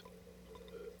fans,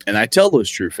 and I tell those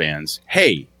true fans,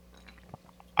 hey,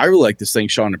 I really like this thing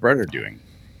Sean and Brett are doing.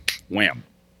 Wham.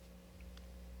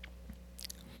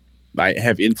 I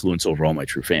have influence over all my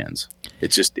true fans.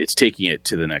 It's taking it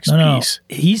to the next piece. No.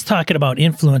 He's talking about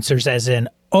influencers as in,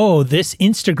 oh, this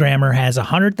Instagrammer has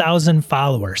 100,000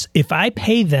 followers. If I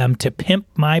pay them to pimp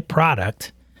my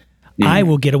product, I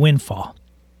will get a windfall.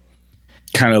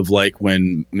 Kind of like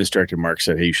when Misdirected Mark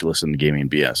said, hey, you should listen to Gaming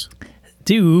BS.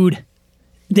 Dude.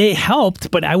 They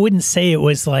helped, but I wouldn't say it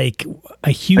was like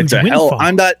a huge windfall.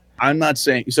 I'm not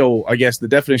saying so. I guess the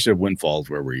definition of windfall is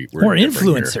where we're or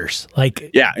influencers.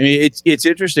 Like, yeah, I mean, it's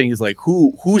interesting. Is like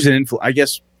who's an influencer? I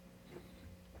guess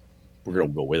we're gonna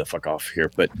go way the fuck off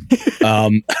here, but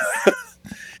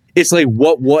it's like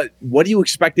what do you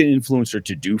expect an influencer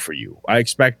to do for you? I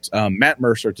expect Matt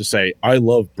Mercer to say, "I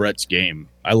love Brett's game.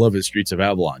 I love his Streets of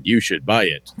Avalon. You should buy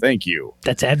it. Thank you."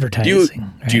 That's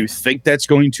advertising. Do you think that's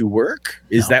going to work?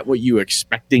 Is that what you're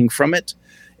expecting from it?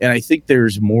 And I think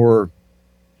there's more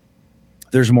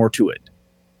to it.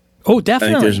 Oh,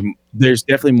 definitely. I think there's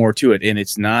definitely more to it. And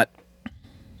it's not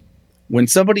when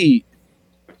somebody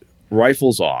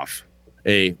rifles off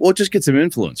just get some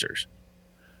influencers.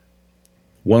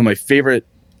 One of my favorite,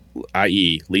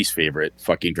 i.e. least favorite,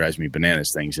 fucking drives me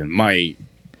bananas things in my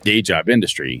day job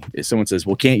industry is someone says,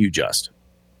 well, can't you just?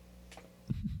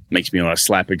 Makes me want to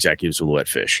slap executives with wet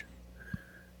fish.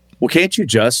 Well, can't you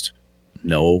just?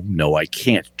 No, I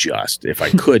can't just. If I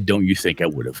could, don't you think I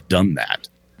would have done that?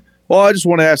 Well, I just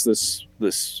want to ask this,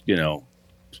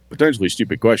 potentially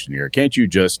stupid question here. Can't you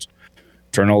just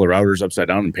turn all the routers upside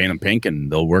down and paint them pink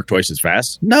and they'll work twice as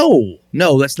fast? No,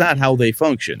 that's not how they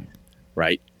function,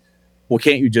 right? Well,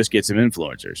 can't you just get some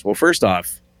influencers? Well, first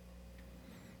off,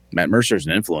 Matt Mercer's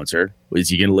an influencer. Is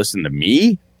he going to listen to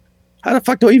me? How the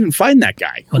fuck do I even find that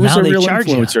guy? Well, who's now a they real charge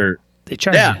influencer? You. They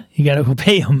charge you. You got to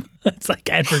pay them. It's like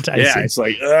advertising. Yeah, it's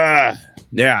like,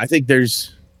 I think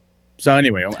there's. So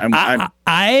anyway,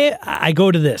 I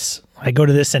go to this. I go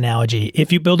to this analogy.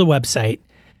 If you build a website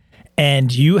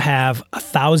and you have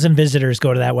 1,000 visitors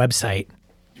go to that website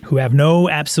who have no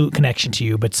absolute connection to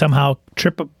you, but somehow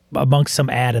trip amongst some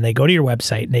ad and they go to your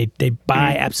website and they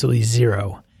buy absolutely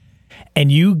zero,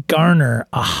 and you garner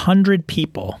 100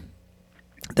 people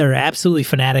that are absolutely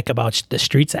fanatic about the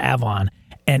streets of Avalon,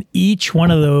 and each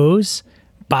one of those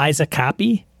buys a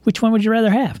copy, which one would you rather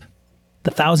have?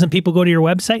 The 1,000 people go to your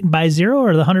website and buy zero,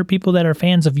 or the 100 people that are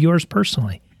fans of yours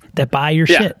personally that buy your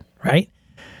shit, right?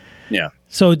 Yeah.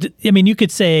 So, I mean, you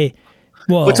could say,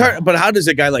 well, it's hard, but how does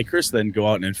a guy like Chris then go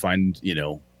out and find,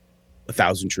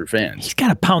 1,000 true fans? He's got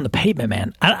to pound the pavement,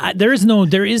 man. There is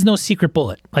no secret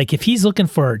bullet. Like, if he's looking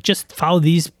for just follow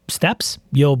these steps,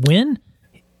 you'll win.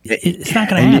 It's not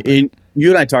going to happen. And you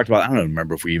and I talked about, I don't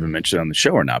remember if we even mentioned it on the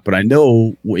show or not, but I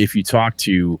know if you talk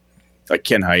to like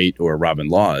Ken Hite or Robin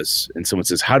Laws and someone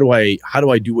says, how do I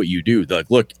do what you do? They're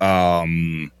like, look,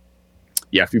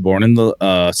 you have to be born in the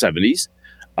 70s,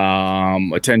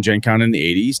 attend Gen Con in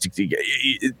the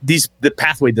 80s. The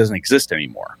pathway doesn't exist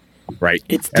anymore, right?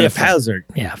 It's and different. The paths are,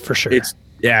 yeah, for sure. It's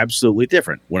absolutely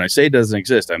different. When I say it doesn't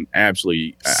exist, I'm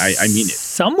absolutely, I mean it.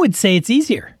 Some would say it's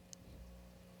easier.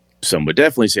 Some would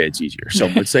definitely say it's easier.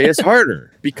 Some would say it's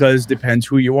harder because it depends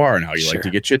who you are and how you like to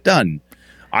get shit done.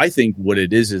 I think what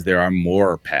it is there are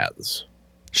more paths.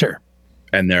 Sure.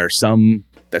 And there are some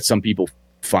that some people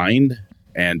find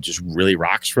and just really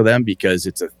rocks for them because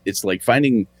it's like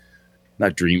finding,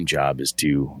 not dream job is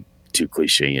too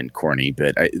cliche and corny,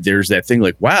 but there's that thing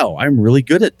like, wow, I'm really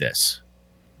good at this.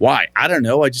 Why? I don't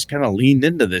know. I just kind of leaned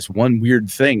into this one weird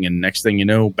thing. And next thing you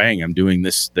know, bang, I'm doing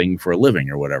this thing for a living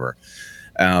or whatever.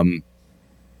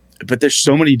 But there's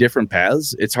so many different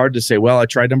paths. It's hard to say, well, I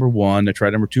tried number 1. I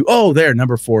tried number 2. Oh, there,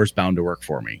 number 4 is bound to work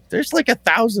for me. There's like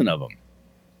 1,000 of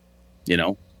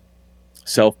them,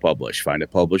 self-publish, find a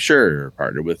publisher,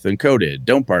 partner with Encoded.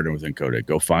 Don't partner with Encoded.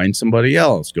 Go find somebody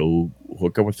else. Go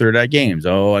hook up with Third Eye Games.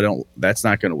 Oh, that's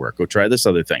not going to work. Go try this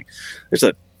other thing. There's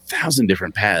 1,000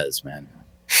 different paths, man.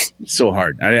 It's so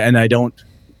hard. And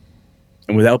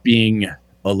without being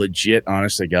a legit,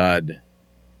 honest to God,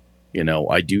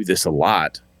 I do this a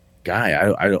lot. Guy,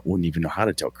 I wouldn't even know how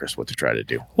to tell Chris what to try to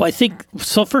do. Well, I think,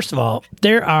 so first of all,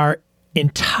 there are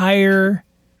entire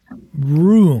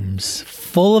rooms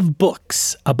full of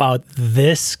books about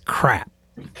this crap.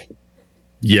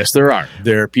 Yes, there are.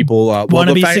 There are people want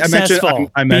to be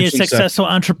successful, be a successful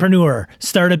entrepreneur,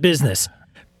 start a business.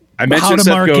 I mentioned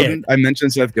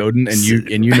Seth Godin, and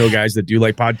you know guys that do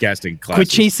like podcasting classes. Quit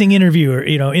chasing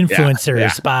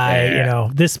influencers by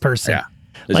this person. Yeah,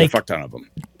 there's a fuck ton of them,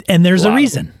 and there's a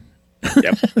reason.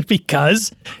 Yep.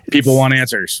 Because people want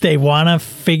answers. They want to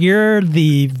figure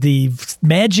the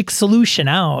magic solution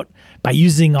out by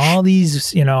using all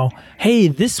these, hey,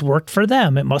 this worked for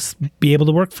them. It must be able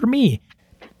to work for me.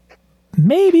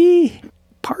 Maybe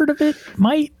part of it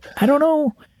might. I don't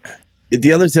know.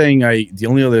 The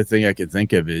only other thing I could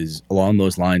think of is along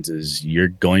those lines is you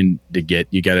got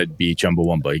to be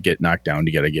Chumbawamba. You get knocked down,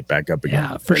 you got to get back up again.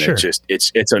 Yeah, for sure.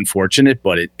 It's unfortunate,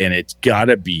 but it's got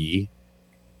to be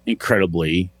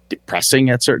incredibly depressing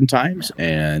at certain times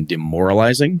and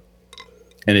demoralizing.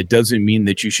 And it doesn't mean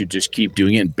that you should just keep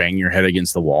doing it and bang your head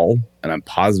against the wall. And I'm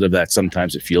positive that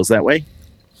sometimes it feels that way.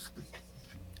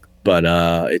 But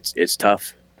it's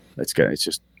tough. It's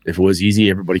just, if it was easy,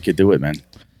 everybody could do it, man.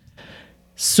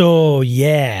 So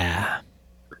yeah.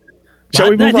 Shall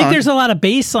we move I think on? There's a lot of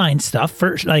baseline stuff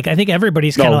for I think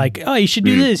everybody's kind of like, oh, you should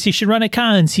do this. He should run at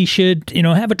cons. He should,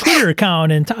 have a Twitter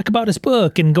account and talk about his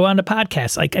book and go on to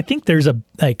podcasts. Like, I think there's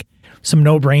some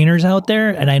no brainers out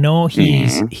there. And I know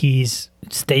he's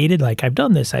stated like, I've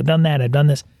done this, I've done that, I've done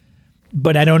this,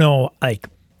 but I don't know,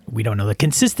 we don't know the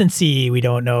consistency. We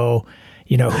don't know,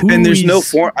 who. And there's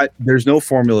no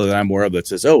formula that I'm aware of that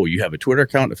says, oh, you have a Twitter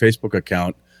account, a Facebook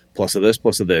account, plus of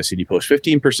this, and you post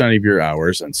 15% of your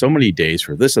hours on so many days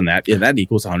for this and that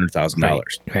equals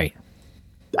 $100,000. Right.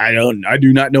 I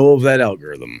do not know of that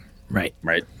algorithm. Right.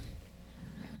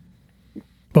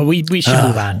 But we should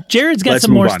move on. Jared's got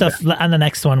some more stuff on the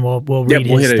next one. We'll read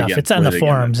his stuff. It's on the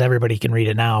forums. Everybody can read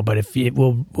it now, but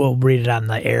we'll read it on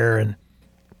the air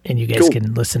and you guys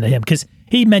can listen to him, because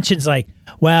he mentions like,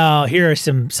 well, here are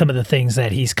some of the things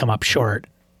that he's come up short,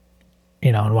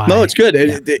 and why. No, it's good.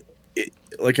 Yeah.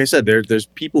 Like I said, there's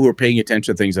people who are paying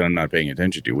attention to things that I'm not paying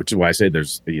attention to, which is why I say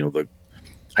there's the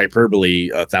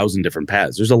hyperbole 1,000 different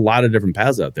paths. There's a lot of different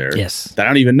paths out there that I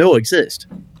don't even know exist,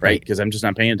 right? Because I'm just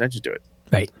not paying attention to it.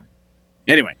 Right.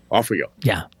 Anyway, off we go.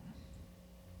 Yeah.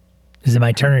 Is it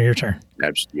my turn or your turn?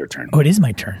 That's your turn. Oh, it is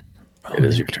my turn. It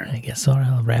is your turn. I guess so.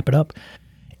 I'll wrap it up.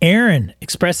 Aaron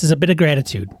expresses a bit of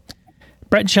gratitude.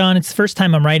 Brett and Sean, it's the first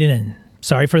time I'm writing in.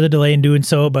 Sorry for the delay in doing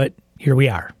so, but here we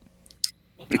are.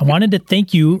 I wanted to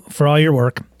thank you for all your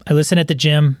work. I listen at the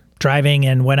gym, driving,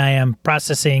 and when I am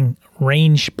processing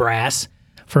range brass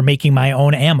for making my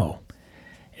own ammo.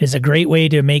 It is a great way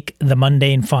to make the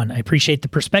mundane fun. I appreciate the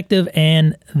perspective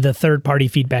and the third-party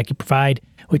feedback you provide,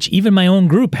 which even my own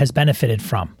group has benefited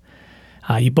from.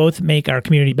 You both make our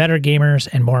community better gamers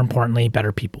and, more importantly,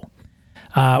 better people.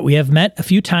 We have met a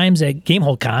few times at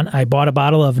GameholeCon. I bought a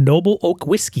bottle of Noble Oak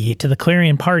Whiskey to the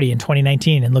Clarion Party in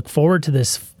 2019 and look forward to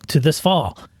this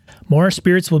fall. More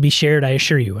spirits will be shared, I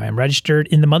assure you. I am registered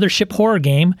in the Mothership horror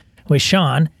game with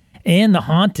Sean and the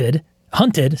Hunted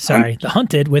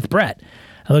with Brett.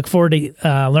 I look forward to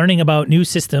learning about new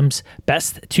systems.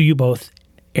 Best to you both,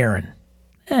 Aaron.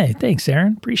 Hey, thanks,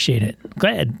 Aaron. Appreciate it.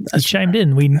 Glad you chimed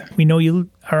in. We know you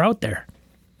are out there.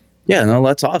 Yeah, no,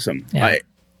 that's awesome. Yeah.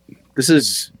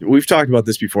 We've talked about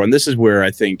this before, and this is where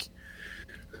I think,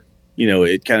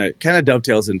 it kind of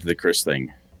dovetails into the Chris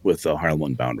thing with Harlem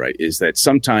Unbound, right? Is that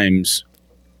sometimes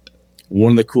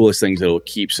one of the coolest things that will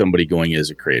keep somebody going as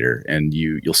a creator, and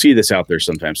you'll see this out there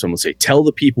sometimes. Someone will say, tell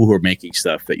the people who are making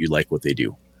stuff that you like what they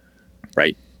do,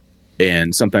 right?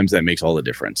 And sometimes that makes all the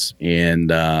difference.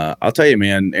 And I'll tell you,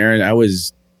 man, Aaron, I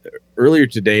was earlier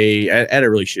today, I had a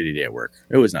really shitty day at work.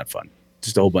 It was not fun.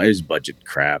 Just a whole bunch of budget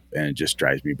crap, and it just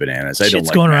drives me bananas.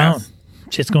 Shit's going around.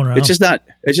 It's just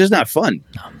not fun.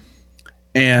 No.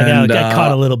 And I got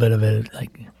caught a little bit of it.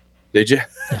 Like, did you?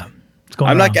 Yeah.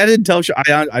 I didn't tell Sean.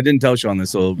 I didn't tell Sean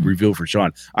this. I'll reveal for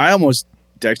Sean. I almost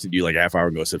texted you like a half hour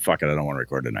ago. Said, "Fuck it, I don't want to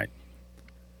record tonight,"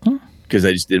 because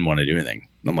I just didn't want to do anything.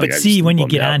 I'm like, when you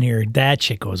get on here, that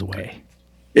shit goes away.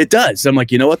 It does. I'm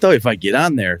like, you know what though? If I get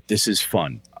on there, this is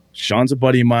fun. Sean's a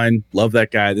buddy of mine. Love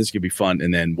that guy. This could be fun.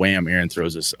 And then wham, Aaron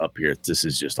throws us up here. This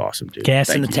is just awesome, dude. Gas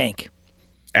in the tank.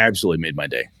 Absolutely made my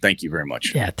day. Thank you very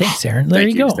much. Yeah, thanks, Aaron. There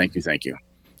you go. Thank you.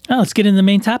 Oh, let's get into the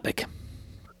main topic.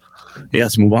 Yeah,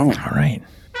 let's move on. All right.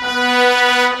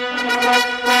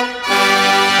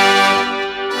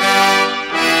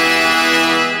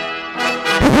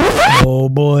 Oh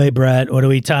boy, Brett, what are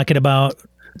we talking about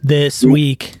this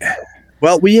week?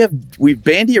 Well, we've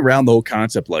bandied around the whole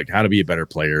concept, like how to be a better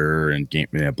player and game,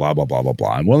 blah, blah, blah, blah,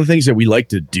 blah. And one of the things that we like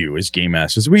to do as game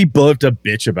masters, we love to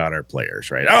bitch about our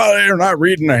players, right? Oh, they're not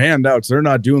reading the handouts. They're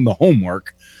not doing the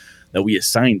homework that we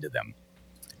assign to them.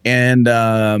 And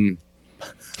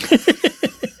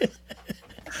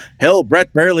hell,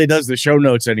 Brett barely does the show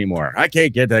notes anymore. I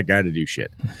can't get that guy to do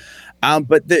shit.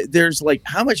 But there's like,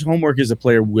 how much homework is a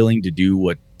player willing to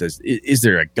do? Is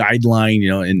there a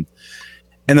guideline,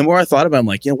 and the more I thought about it, I'm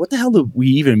like, what the hell do we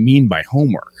even mean by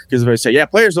homework? Because if I say,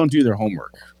 players don't do their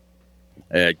homework.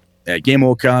 At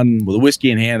GameholeCon with a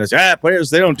whiskey in hand, I say, players,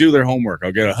 they don't do their homework.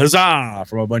 I'll get a huzzah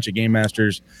from a bunch of game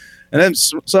masters. And then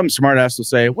some smart ass will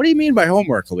say, what do you mean by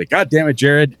homework? I'll be, God damn it,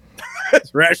 Jared.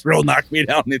 Rashroll knocked me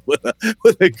down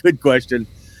with a good question.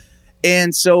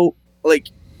 And so, like,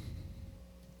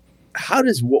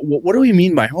 what do we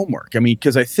mean by homework? I mean,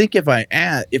 because I think if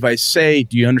I say,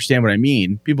 do you understand what I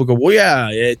mean? People go, well, yeah,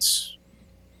 it's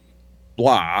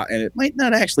blah, and it might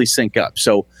not actually sync up.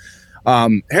 So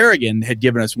Harrigan had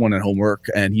given us one at homework,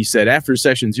 and he said, after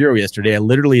session 0 yesterday, I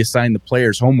literally assigned the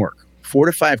players homework, 4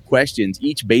 to 5 questions,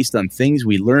 each based on things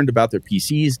we learned about their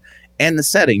PCs and the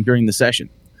setting during the session.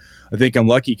 I think I'm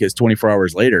lucky because 24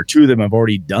 hours later, 2 of them have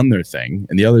already done their thing,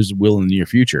 and the others will in the near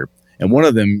future. And one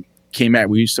of them came at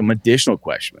with some additional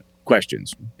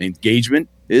questions. Engagement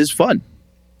is fun.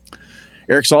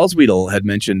 Eric Salzwedel had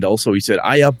mentioned also, he said,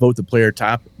 I upvote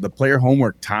the player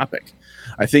homework topic.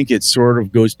 I think it sort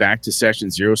of goes back to session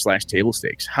 0/table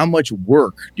stakes. How much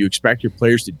work do you expect your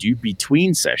players to do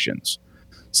between sessions?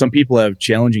 Some people have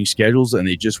challenging schedules and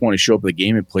they just want to show up at the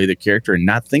game and play their character and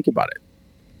not think about it.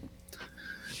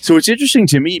 So it's interesting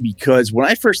to me because when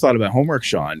I first thought about homework,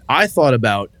 Sean, I thought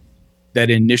about that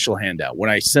initial handout when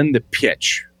I send the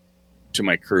pitch to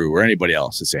my crew or anybody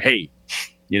else and say, hey,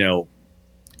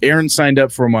 Aaron signed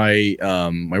up for my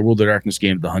my World of Darkness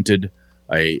game, The Hunted.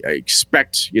 I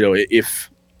expect, I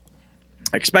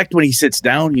expect when he sits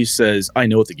down, he says, I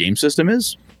know what the game system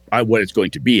is, what it's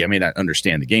going to be. I may not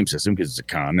understand the game system because it's a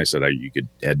con. I said, you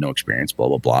had no experience, blah,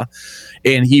 blah, blah.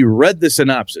 And he read the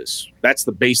synopsis. That's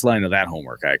the baseline of that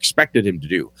homework I expected him to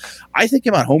do. I think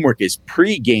about homework as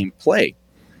pre-game play.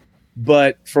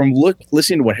 But from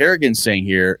listening to what Harrigan's saying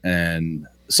here and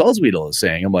Salzwedel is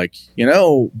saying, I'm like,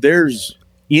 there's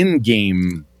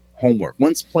in-game homework.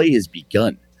 Once play has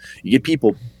begun, you get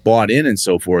people bought in and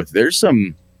so forth. There's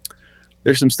some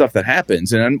stuff that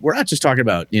happens. And we're not just talking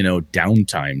about,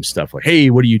 downtime stuff like, hey,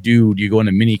 what do you do? Do you go on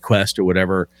a mini quest or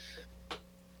whatever?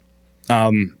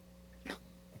 And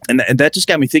that just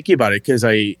got me thinking about it because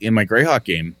in my Greyhawk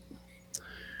game,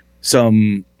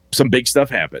 some big stuff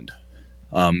happened.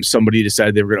 Somebody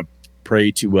decided they were going to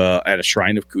pray to at a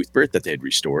shrine of Cuthbert that they had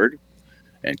restored,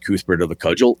 and Cuthbert of the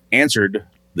Cudgel answered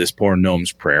this poor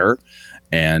gnome's prayer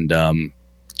and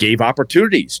gave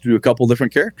opportunities to do a couple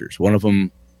different characters. One of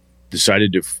them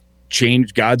decided to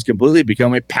change gods completely,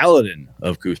 become a paladin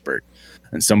of Cuthbert,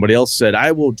 and somebody else said,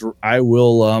 "I will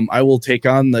take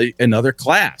on another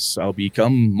class. I'll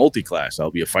become multi-class.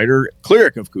 I'll be a fighter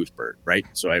cleric of Cuthbert." Right,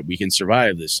 so we can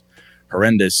survive this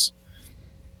horrendous.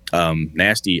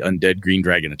 Nasty undead green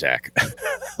dragon attack.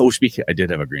 I did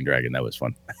have a green dragon. That was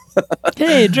fun.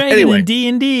 Hey, dragon anyway, in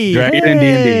D&D. Dragon in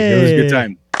D&D. It was a good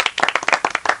time.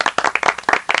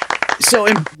 So,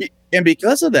 and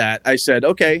because of that, I said,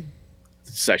 okay,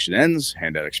 the session ends,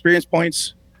 hand out experience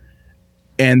points.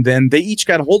 And then they each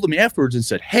got a hold of me afterwards and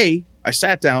said, hey, I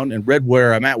sat down and read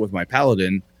where I'm at with my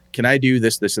paladin. Can I do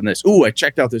this, this, and this? Ooh, I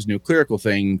checked out this new clerical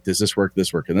thing. Does this work,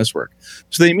 and this work?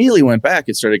 So they immediately went back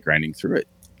and started grinding through it.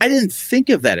 I didn't think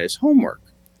of that as homework,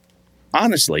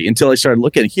 honestly, until I started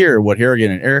looking here what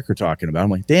Harrigan and Eric are talking about. I'm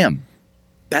like, damn,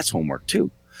 that's homework too.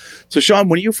 So, Sean,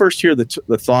 when you first hear the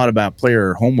thought about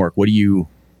player homework, what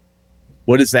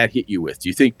does that hit you with? Do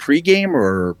you think pregame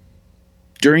or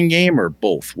during game or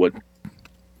both?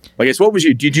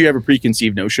 Did you have a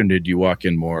preconceived notion? Did you walk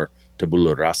in more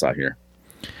tabula rasa here?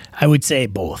 I would say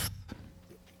both.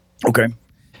 Okay.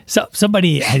 So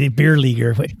somebody, I did Beer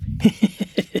Leaguer.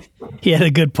 He had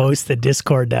a good post in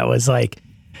Discord that was like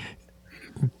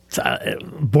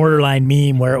borderline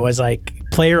meme where it was like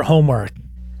player homework,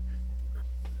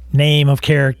 name of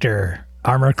character,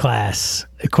 armor class,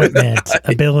 equipment,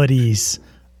 abilities,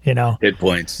 hit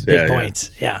points. Hit points.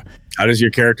 Yeah. How does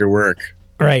your character work?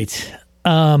 Right.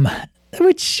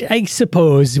 Which I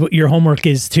suppose what your homework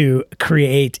is to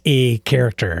create a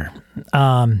character.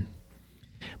 But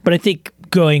I think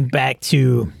going back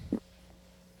to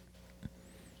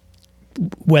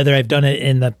whether I've done it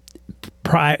in the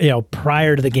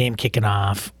prior to the game kicking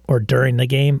off or during the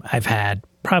game, I've had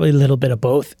probably a little bit of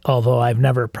both, although I don't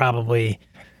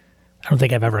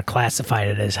think I've ever classified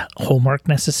it as homework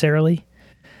necessarily.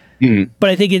 Mm-hmm. But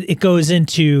I think it goes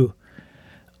into,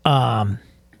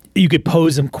 you could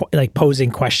pose them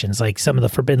posing questions. Like some of the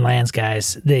Forbidden Lands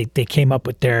guys, they came up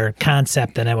with their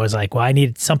concept and it was like, well, I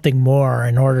needed something more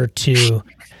in order to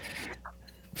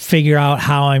figure out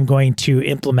how I'm going to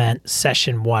implement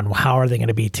session 1. How are they going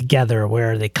to be together?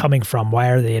 Where are they coming from? Why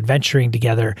are they adventuring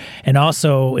together? And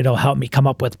also it'll help me come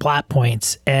up with plot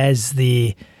points as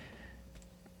the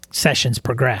sessions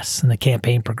progress and the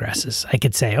campaign progresses. I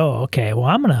could say, oh, okay, well,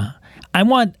 I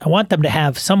want them to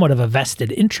have somewhat of a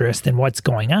vested interest in what's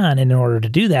going on. And in order to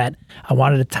do that, I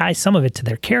wanted to tie some of it to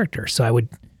their character. So I would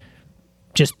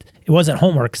it wasn't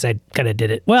homework because I kind of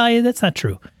did it. Well, that's not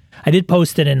true. I did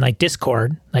post it in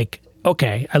Discord.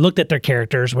 Okay, I looked at their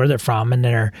characters, where they're from, and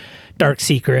their dark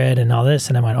secret and all this.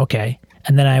 And I went, okay.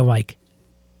 And then I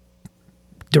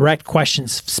direct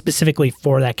questions specifically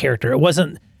for that character. It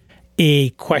wasn't a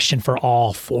question for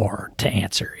all 4 to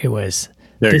answer. It was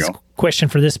this question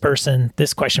for this person,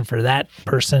 this question for that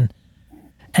person.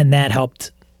 And that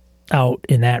helped out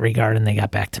in that regard. And they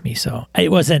got back to me. So it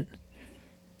wasn't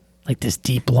this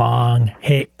deep, long,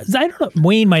 hey, I don't know.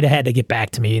 Wayne might have had to get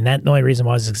back to me. And the only reason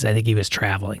was because I think he was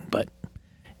traveling. But,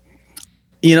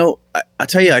 I'll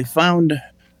tell you, I found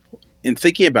in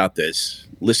thinking about this,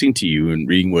 listening to you and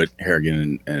reading what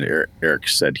Harrigan and Eric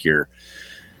said here,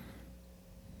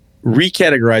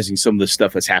 recategorizing some of the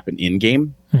stuff that's happened in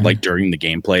game, like during the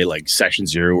gameplay, like session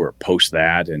 0 or post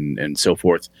that and so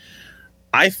forth.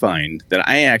 I find that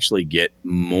I actually get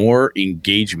more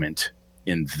engagement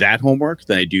in that homework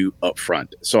than I do up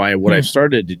front. So I've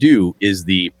started to do is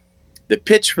the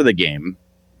pitch for the game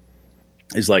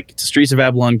is it's a Streets of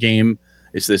Avalon game.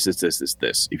 It's this.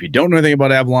 If you don't know anything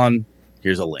about Avalon,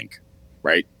 here's a link,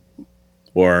 right?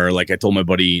 Or like I told my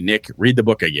buddy Nick, read the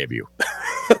book I gave you.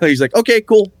 He's like, okay,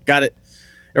 cool, got it.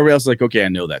 Everybody else is like, okay, I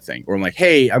know that thing. Or I'm like,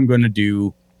 hey, I'm going to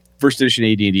do first edition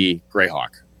AD&D Greyhawk.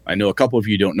 I know a couple of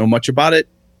you don't know much about it.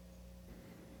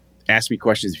 Ask me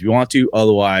questions if you want to.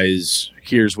 Otherwise,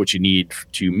 here's what you need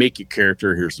to make your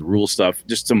character. Here's the rule stuff.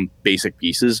 Just some basic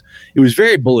pieces. It was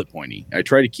very bullet pointy. I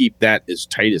try to keep that as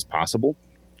tight as possible.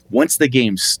 Once the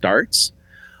game starts,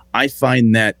 I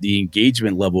find that the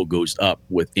engagement level goes up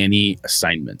with any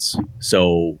assignments.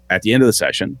 So at the end of the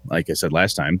session, like I said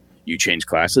last time, you change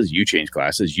classes,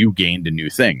 you gained a new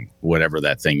thing, whatever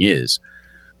that thing is.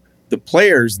 The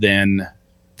players then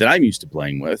that I'm used to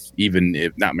playing with, even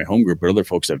if not my home group, but other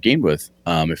folks I've gamed with,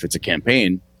 if it's a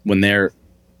campaign, when they're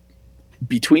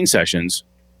between sessions,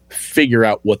 figure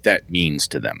out what that means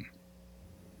to them.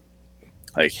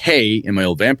 Like, hey, in my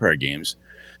old vampire games,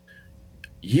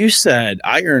 you said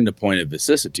I earned a point of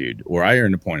vicissitude, or I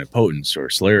earned a point of potence,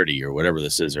 or celerity, or whatever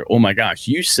this is, or oh my gosh,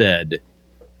 you said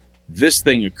this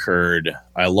thing occurred,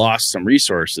 I lost some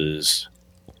resources.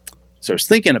 So I was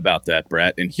thinking about that,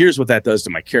 Brett, and here's what that does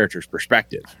to my character's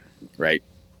perspective, right?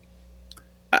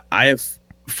 I have,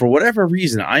 for whatever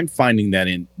reason, I'm finding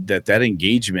that that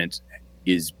engagement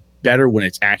is better when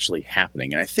it's actually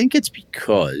happening. And I think it's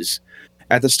because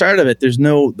at the start of it, there's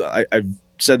no, I've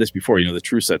said this before, the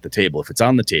truth's at the table. If it's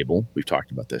on the table, we've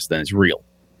talked about this, then it's real.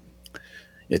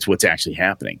 It's what's actually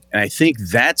happening. And I think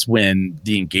that's when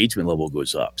the engagement level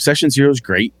goes up. Session 0 is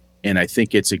great. And I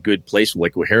think it's a good place,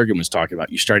 like what Harrigan was talking about.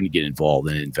 You're starting to get involved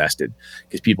and invested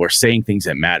because people are saying things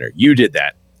that matter. You did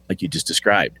that, like you just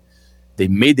described. They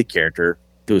made the character.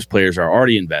 Those players are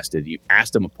already invested. You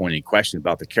asked them a pointed question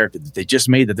about the character that they just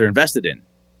made that they're invested in.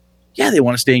 Yeah, they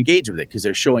want to stay engaged with it because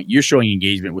you're showing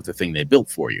engagement with the thing they built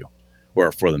for you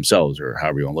or for themselves or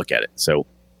however you want to look at it. So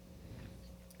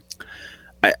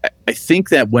I think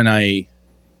that when I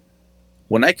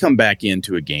come back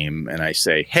into a game and I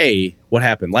say, hey, what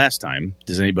happened last time?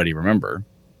 Does anybody remember?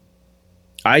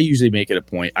 I usually make it a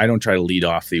point. I don't try to lead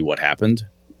off the what happened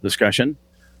discussion,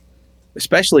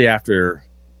 especially after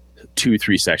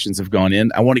 2-3 sessions have gone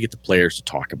in. I want to get the players to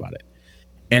talk about it.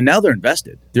 And now they're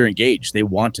invested. They're engaged. They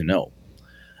want to know.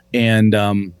 And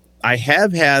I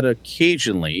have had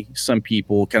occasionally some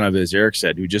people, kind of as Eric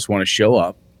said, who just want to show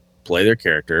up, play their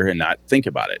character, and not think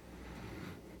about it.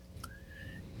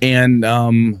 And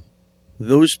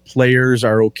those players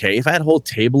are okay. If I had a whole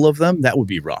table of them, that would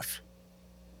be rough.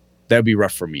 That would be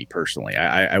rough for me personally.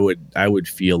 I would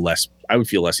feel less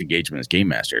engagement as game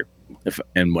master.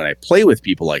 And when I play with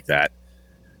people like that,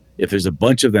 if there's a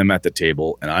bunch of them at the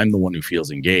table and I'm the one who feels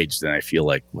engaged, then I feel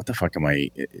like, what the fuck am I?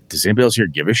 Does anybody else here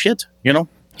give a shit?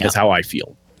 That's how I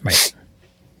feel. Right.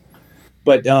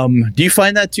 But do you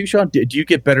find that too, Sean? Do you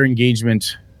get better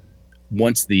engagement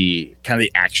once the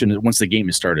action, once the game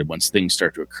is started, once things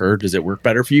start to occur? Does it work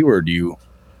better for you, or do you?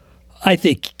 I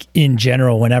think in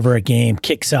general, whenever a game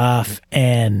kicks off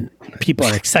and people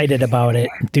are excited about it,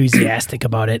 enthusiastic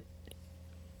about it,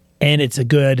 and it's a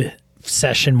good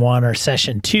session 1 or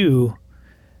session 2,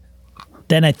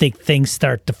 then I think things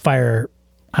start to fire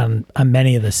on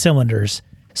many of the cylinders.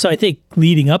 So I think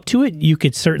leading up to it, you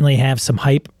could certainly have some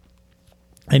hype.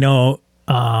 I know,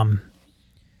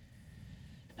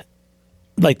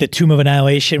 like the Tomb of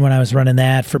Annihilation, when I was running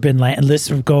that, Forbidden Land, let's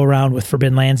go around with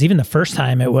Forbidden Lands. Even the first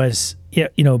time it was,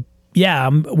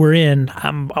 we're in,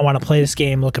 I want to play this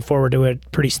game, looking forward to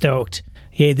it, pretty stoked.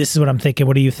 Hey, this is what I'm thinking.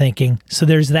 What are you thinking? So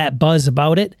there's that buzz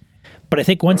about it. But I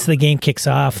think once the game kicks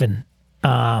off and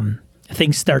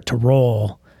things start to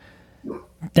roll,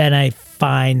 then I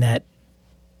find that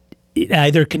it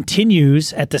either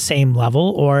continues at the same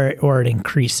level or it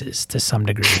increases to some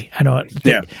degree.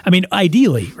 I mean,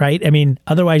 ideally, right? I mean,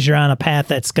 otherwise you're on a path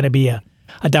that's going to be a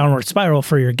downward spiral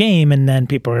for your game, and then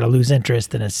people are going to lose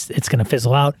interest and it's going to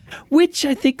fizzle out, which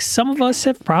I think some of us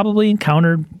have probably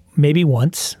encountered maybe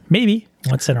once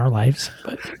in our lives.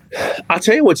 But I'll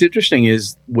tell you what's interesting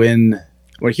is when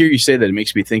I hear you say that, it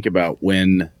makes me think about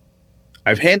when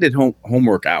I've handed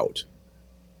homework out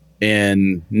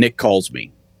and Nick calls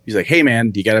me. He's like, hey,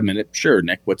 man, do you got a minute? Sure,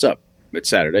 Nick, what's up? It's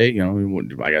Saturday.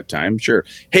 I got time. Sure.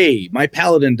 Hey, my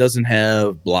paladin doesn't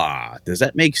have blah. Does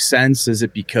that make sense? Is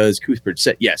it because Cuthbert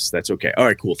said, yes, that's okay. All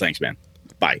right, cool. Thanks, man.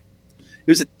 Bye. It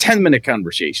was a 10-minute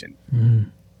conversation.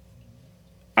 Mm.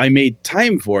 I made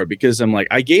time for it because I'm like,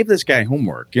 I gave this guy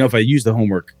homework. If I use the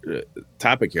homework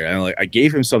topic here, I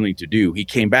gave him something to do. He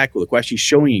came back with a question. He's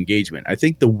showing engagement. I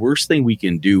think the worst thing we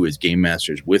can do as game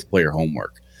masters with player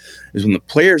homework is when the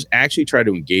players actually try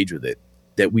to engage with it,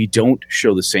 that we don't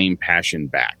show the same passion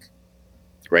back,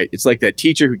 right? It's like that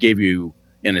teacher who gave you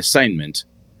an assignment.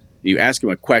 You ask them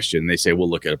a question, they say, "We'll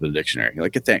look it up in the dictionary." You're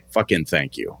like,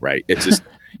 thank you, right? It's just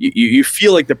you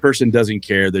feel like the person doesn't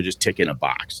care; they're just ticking a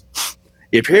box.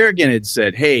 If Harrigan had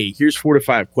said, hey, here's 4 to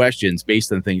 5 questions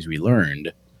based on things we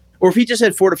learned, or if he just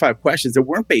had 4 to 5 questions that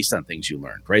weren't based on things you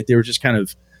learned, right? They were just kind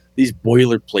of these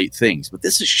boilerplate things. But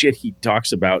this is shit he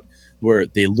talks about where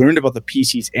they learned about the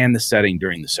PCs and the setting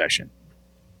during the session.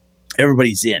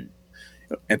 Everybody's in.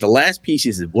 At the last piece,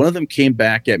 he said, one of them came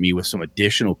back at me with some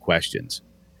additional questions.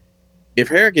 If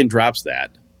Harrigan drops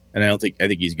that, and I think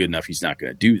he's good enough, he's not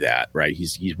going to do that, right?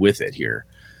 He's with it here.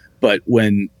 But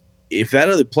if that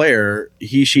other player,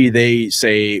 they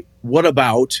say, what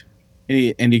about,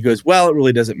 and he goes, well, it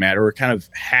really doesn't matter, or kind of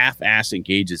half-ass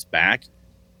engages back,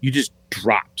 you just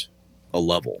dropped a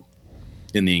level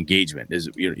in the engagement, is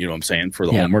you know what I'm saying, for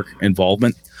the homework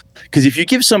involvement. Because if you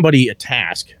give somebody a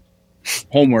task,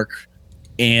 homework,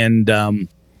 and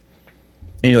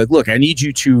you're like, look, I need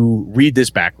you to read this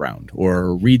background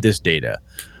or read this data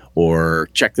or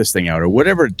check this thing out or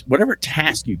whatever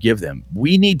task you give them,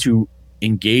 we need to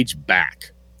engage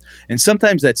back. And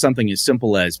sometimes that's something as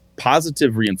simple as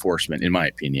positive reinforcement, in my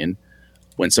opinion.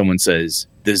 When someone says,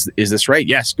 is this right?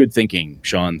 Yes, good thinking,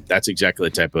 Sean. That's exactly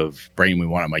the type of brain we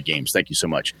want in my games. Thank you so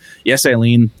much. Yes,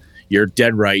 Eileen, you're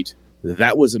dead right.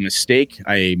 That was a mistake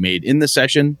I made in the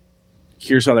session.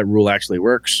 Here's how that rule actually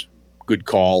works. Good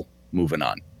call. Moving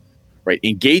on. Right?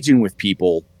 Engaging with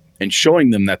people and showing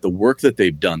them that the work that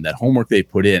they've done, that homework they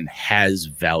put in, has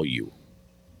value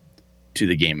to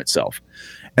the game itself.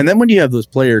 And then when you have those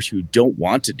players who don't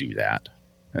want to do that,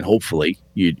 and hopefully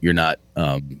you're not,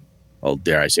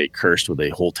 dare I say, cursed with a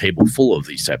whole table full of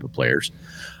these type of players,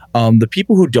 the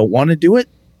people who don't want to do it,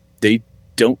 they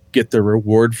don't get the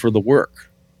reward for the work.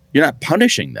 You're not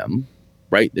punishing them,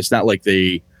 right? It's not like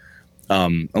they,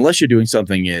 unless you're doing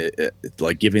something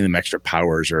like giving them extra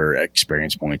powers or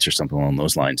experience points or something along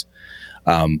those lines.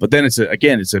 But then it's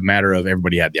a matter of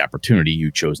everybody had the opportunity.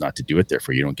 You chose not to do it.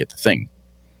 Therefore, you don't get the thing.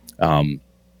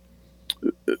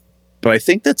 But I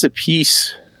think that's a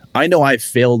piece. I know I've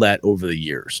failed at over the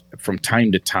years. From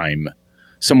time to time,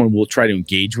 someone will try to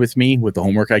engage with me with the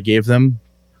homework I gave them,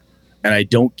 and I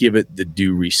don't give it the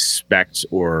due respect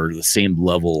or the same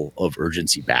level of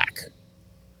urgency back.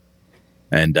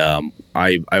 And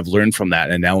I've learned from that.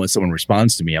 And now when someone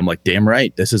responds to me, I'm like, damn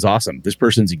right, this is awesome. This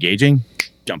person's engaging.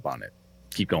 Jump on it.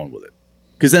 Keep going with it.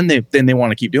 Because then they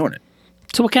want to keep doing it.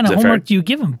 So what kind of homework do you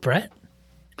give them, Brett?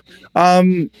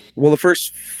 Well, the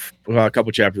first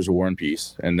couple chapters are War and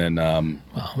Peace, and then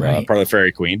part of the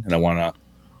Fairy Queen. And I want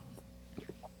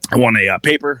a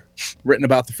paper written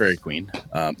about the Fairy Queen.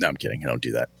 No, I'm kidding. I don't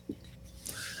do that.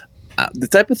 The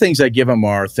type of things I give them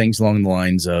are things along the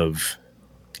lines of,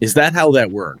 is that how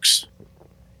that works?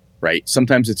 Right?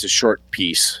 Sometimes it's a short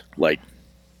piece, like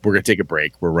we're going to take a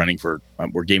break. We're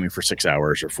gaming for 6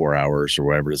 hours or 4 hours or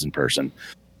whatever it is in person.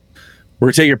 We're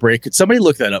going to take a break. Could somebody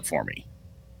look that up for me?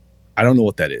 I don't know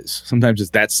what that is. Sometimes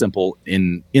it's that simple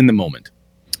in the moment.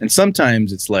 And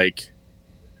sometimes it's like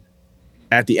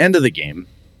at the end of the game,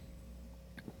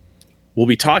 we'll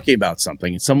be talking about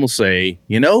something and someone will say,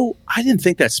 I didn't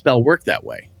think that spell worked that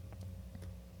way.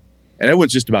 And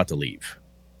everyone's just about to leave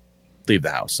the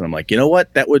house. And I'm like, you know what?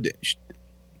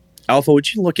 Alpha,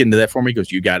 would you look into that for me? He goes,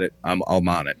 you got it. I'm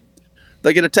on it.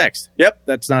 They get a text. Yep,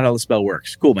 that's not how the spell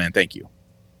works. Cool, man. Thank you.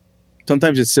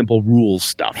 Sometimes it's simple rule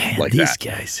stuff like these that. These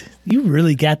guys, you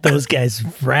really got those guys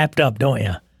wrapped up, don't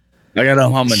you? I got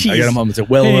them humming. It's a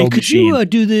well-oiled machine. Could you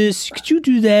do this? Could you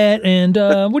do that? And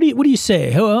what do you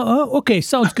say? Okay,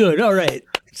 sounds good. All right,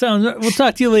 we'll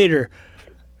talk to you later.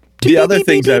 The other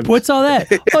things, what's all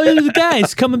that? Oh, the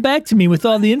guys coming back to me with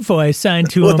all the info I assigned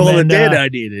to them. With all the data I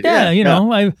needed.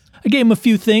 I gave them a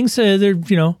few things. They're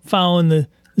following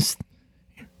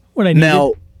what I needed.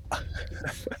 Now,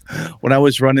 when I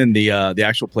was running the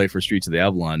actual play for Streets of the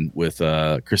Avalon with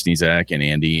Christine, Zach, and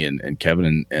Andy, and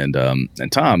Kevin,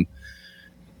 and Tom,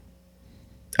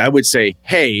 I would say,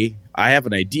 hey, I have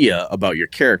an idea about your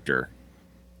character.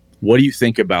 What do you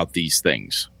think about these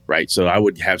things? Right. So I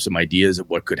would have some ideas of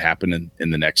what could happen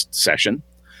in the next session.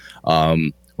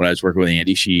 When I was working with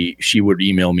Andy, she would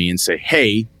email me and say,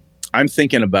 hey, I'm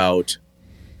thinking about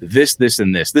this,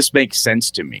 and this. This makes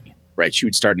sense to me. Right. She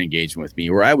would start an engagement with me,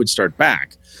 or I would start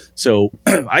back. So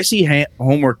I see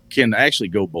homework can actually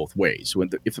go both ways.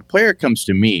 If the player comes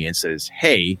to me and says,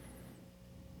 hey,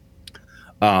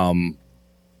 I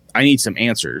need some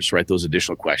answers, right? Those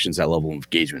additional questions, that level of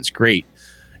engagement is great.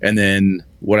 And then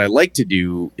what I like to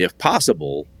do, if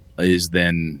possible, is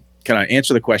then kind of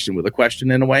answer the question with a question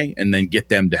in a way, and then get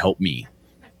them to help me,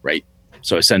 right?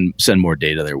 So I send more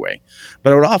data their way.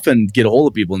 But I would often get a hold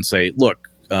of people and say, look,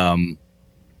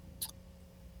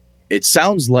 it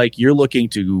sounds like you're looking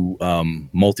to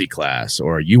multi-class,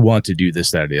 or you want to do this,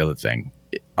 that, or the other thing.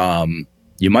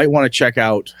 you might want to check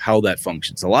out how that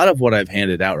functions. A lot of what I've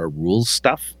handed out are rules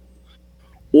stuff,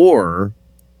 or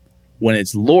when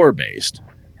it's lore based,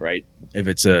 right? If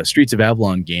it's a Streets of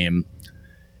Avalon game,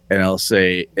 and I'll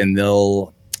say, and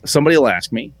somebody will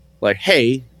ask me, like,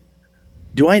 hey,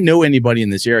 do I know anybody in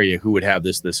this area who would have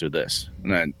this, this, or this?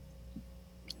 And then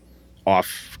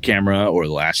off camera, or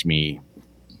they'll ask me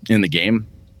in the game,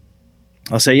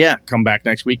 I'll say, yeah, come back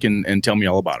next week and tell me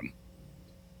all about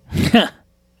them.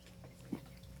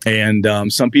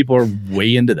 And some people are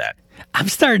way into that. I'm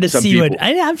starting to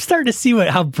see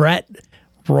how Brett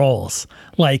rolls.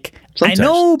 Like, sometimes, I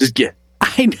know.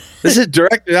 This is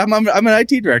director. I'm an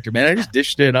IT director, man. I just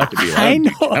dished it out to be. I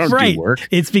don't right. do work.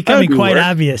 It's becoming quite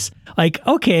obvious. Like,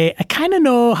 okay, I kind of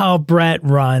know how Brett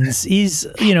runs. He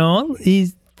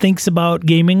thinks about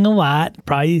gaming a lot.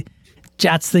 Probably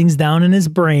jots things down in his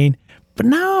brain. But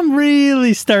now I'm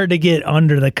really starting to get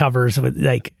under the covers with,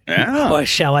 like, what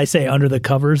shall I say, under the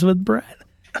covers with Brett?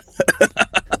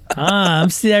 I'm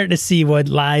starting to see what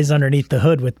lies underneath the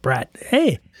hood with Brett.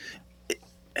 Hey.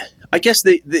 I guess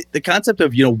the concept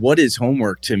of, what is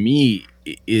homework to me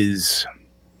is,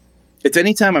 it's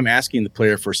anytime I'm asking the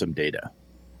player for some data,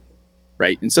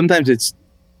 right? And sometimes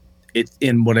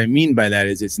and what I mean by that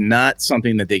is it's not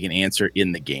something that they can answer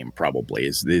in the game, probably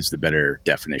is the better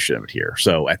definition of it here.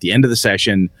 So at the end of the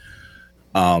session,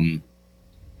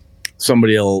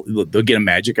 somebody they'll get a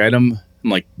magic item. I'm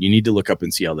like, you need to look up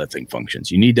and see how that thing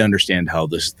functions. You need to understand how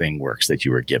this thing works that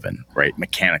you were given, right?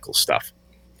 Mechanical stuff.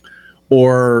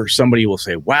 Or somebody will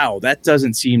say, wow, that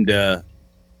doesn't seem to,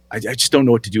 I just don't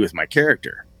know what to do with my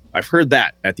character. I've heard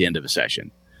that at the end of a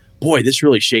session. Boy, this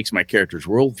really shakes my character's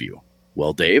worldview.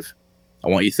 Well, Dave, I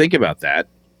want you to think about that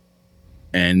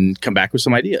and come back with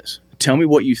some ideas. Tell me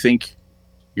what you think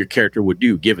your character would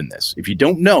do given this. If you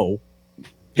don't know,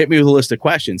 hit me with a list of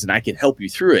questions and I can help you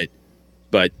through it.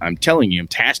 But I'm telling you, I'm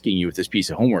tasking you with this piece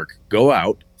of homework. Go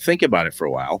out, think about it for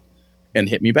a while, and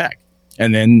hit me back.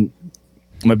 And then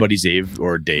my buddy Dave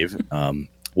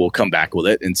will come back with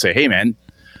it and say, hey, man,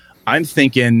 I'm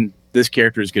thinking this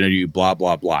character is going to do blah,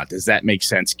 blah, blah. Does that make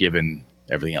sense given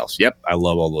everything else? Yep. I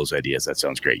love all those ideas. That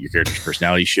sounds great. Your character's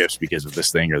personality shifts because of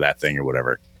this thing or that thing or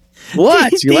whatever.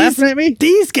 What? You laughing at me?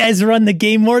 These guys run the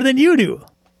game more than you do.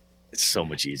 It's so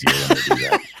much easier when they do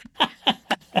that.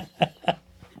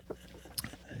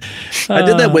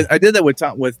 I did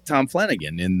that with Tom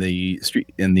Flanagan in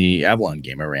the Avalon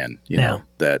game I ran,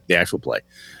 the actual play.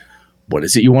 What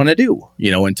is it you want to do?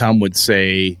 And Tom would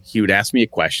say, he would ask me a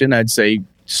question. I'd say,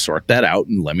 sort that out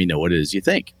and let me know what it is you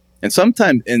think. And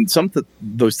sometimes,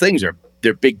 those things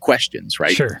they're big questions,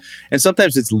 right? Sure. And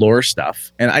sometimes it's lore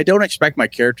stuff. And I don't expect my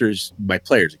players,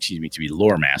 to be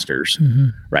lore masters,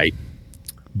 right?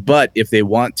 But if they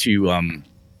want to,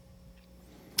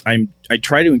 I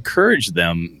try to encourage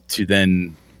them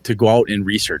to go out and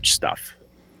research stuff,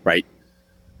 right?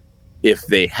 If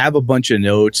they have a bunch of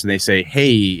notes and they say,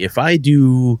 hey, if I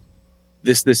do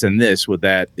this, this, and this,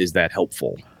 is that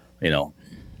helpful? I don't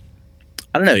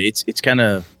know. It's kind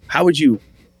of, how would you,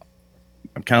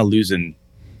 I'm kind of losing,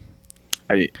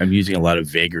 I'm using a lot of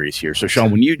vagaries here. So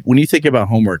Sean, when you think about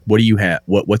homework, what do you have?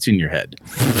 What's in your head?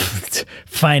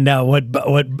 Find out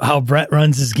how Brett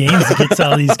runs his games and gets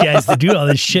all these guys to do all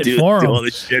this shit for him. Do all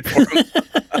this shit for him.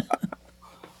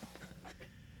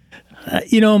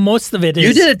 Most of it is...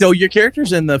 You did it, though. Your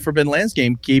characters in the Forbidden Lands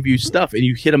game gave you stuff, and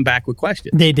you hit them back with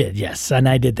questions. They did, yes, and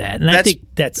I did that. And I think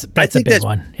that's a big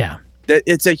one, yeah.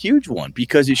 It's a huge one,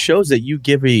 because it shows that you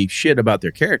give a shit about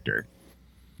their character.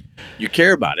 You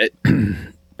care about it.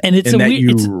 And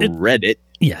read it.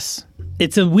 Yes.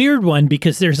 It's a weird one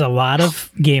because there's a lot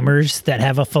of gamers that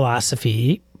have a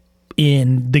philosophy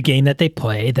in the game that they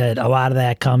play that a lot of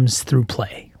that comes through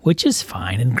play, which is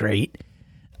fine and great.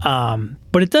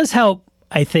 But it does help,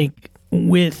 I think,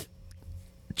 with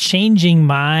changing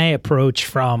my approach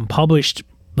from published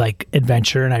like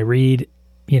adventure. And I read,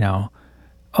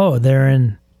 they're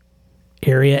in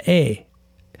area A.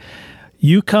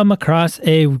 You come across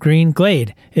a green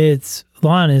glade. Its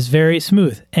lawn is very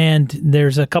smooth, and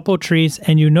there's a couple of trees,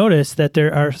 and you notice that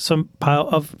there are some pile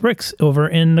of bricks over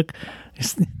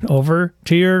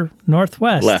to your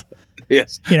northwest. Left.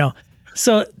 Yes.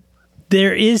 So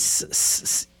there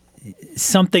is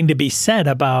something to be said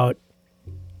about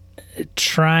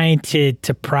trying to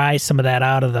pry some of that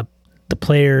out of the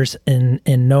players and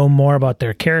know more about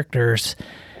their characters.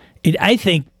 I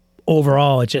think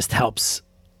overall it just helps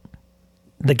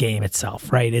the game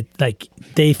itself, right?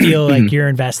 They feel like you're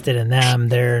invested in them,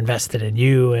 they're invested in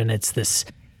you, and it's this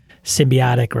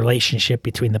symbiotic relationship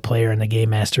between the player and the game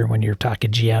master when you're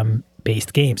talking GM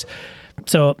based games.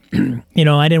 So, I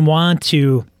didn't want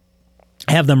to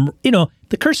have them,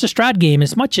 the Curse of Strahd game,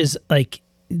 as much as like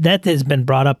that has been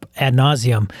brought up ad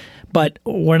nauseum, but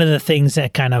one of the things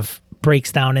that kind of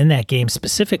breaks down in that game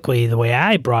specifically, the way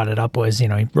I brought it up was,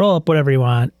 you roll up whatever you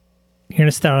want. You're going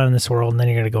to start out in this world and then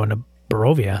you're going to go into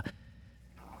Barovia.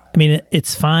 I mean,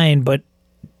 it's fine, but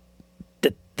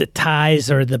the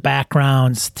ties or the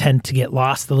backgrounds tend to get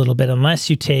lost a little bit unless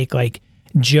you take like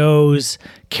Joe's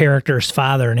character's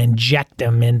father and inject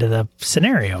him into the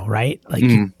scenario, right? Like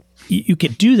you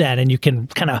could do that and you can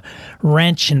kind of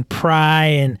wrench and pry.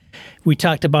 And we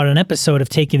talked about an episode of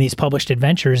taking these published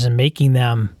adventures and making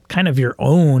them kind of your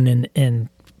own. And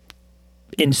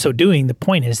in so doing, the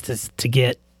point is to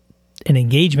get an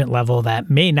engagement level that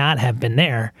may not have been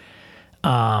there.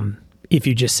 If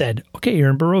you just said, okay, you're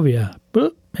in Barovia,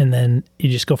 boop, and then you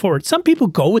just go forward. Some people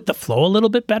go with the flow a little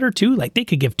bit better too. Like they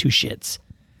could give two shits.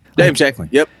 Yeah, exactly.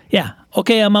 Yep. Yeah.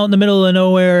 Okay, I'm out in the middle of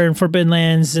nowhere in Forbidden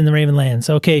Lands in the Ravenlands.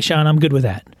 Okay, Sean, I'm good with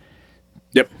that.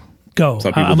 Yep. Go.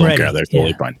 Some people don't care. They're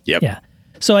totally fine. Yep. Yeah.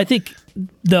 So I think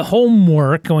the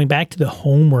homework, going back to the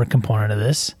homework component of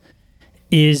this,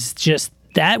 is just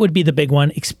that would be the big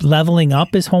one. Leveling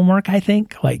up is homework, I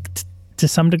think, like to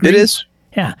some degree. It is.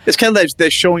 Yeah. It's kind of like they're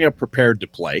showing up prepared to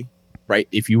play, right?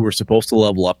 If you were supposed to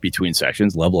level up between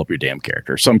sessions, level up your damn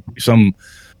character. Some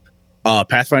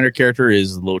Pathfinder character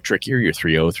is a little trickier, your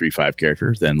 3.0, 3.5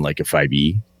 character, than like a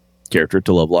 5e character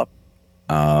to level up.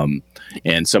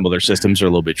 And some other systems are a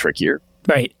little bit trickier.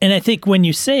 Right. And I think when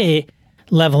you say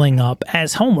leveling up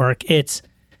as homework, it's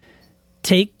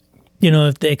take,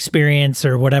 the experience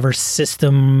or whatever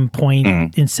system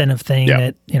point incentive thing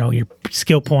that, your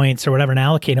skill points or whatever and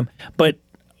allocate them. But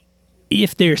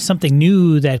if there's something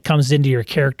new that comes into your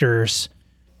character's,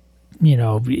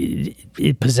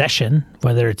 possession,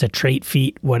 whether it's a trait,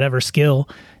 feat, whatever skill,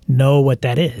 know what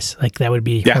that is. Like that would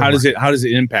be homework. How does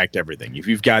it impact everything? If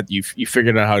you've got you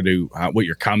figured out what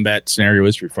your combat scenario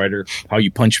is for your fighter, how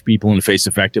you punch people in the face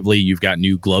effectively, you've got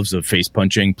new gloves of face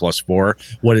punching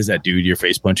 +4. What does that do to your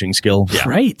face punching skill? Yeah.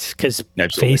 Right, because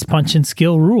face punching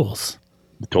skill rules.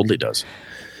 It totally does.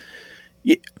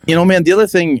 Man, the other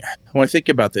thing when I think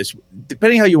about this,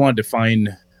 depending how you want to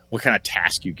define what kind of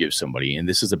task you give somebody, and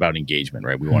this is about engagement,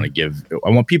 right? I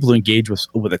want people to engage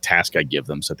with a task I give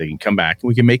them so they can come back and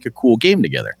we can make a cool game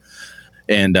together.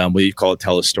 And whether you call it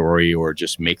tell a story or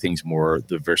just make things more,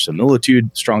 the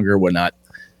verisimilitude stronger, whatnot.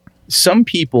 Some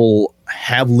people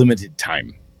have limited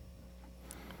time,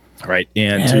 right?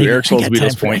 And to Eric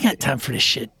Solzweedle's point, I got time for this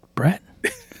shit, Brett.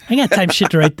 I got time shit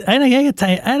to write. I got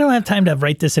time. I don't have time to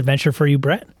write this adventure for you,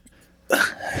 Brett.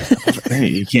 Hey,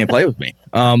 you can't play with me.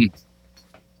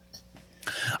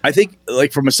 I think,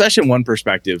 like from a session one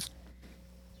perspective,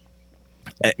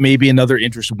 maybe another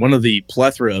interest. One of the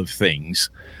plethora of things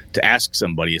to ask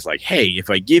somebody is like, "Hey, if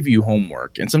I give you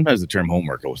homework," and sometimes the term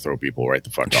homework will throw people right the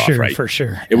fuck off, right? For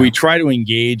sure. If we try to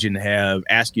engage and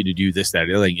ask you to do this, that,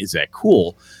 other thing, is that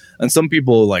cool? And some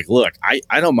people are like, "Look,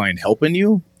 I don't mind helping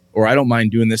you, or I don't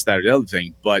mind doing this, that, or the other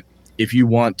thing, but if you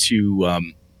want to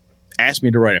ask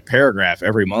me to write a paragraph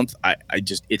every month,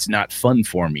 it's not fun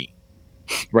for me."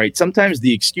 Right. Sometimes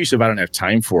the excuse of I don't have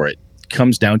time for it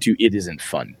comes down to it isn't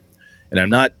fun. And I'm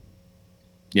not,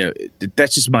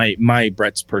 that's just my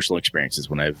Brett's personal experiences.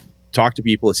 When I've talked to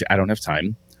people, it's I don't have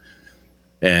time.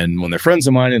 And when they're friends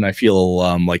of mine and I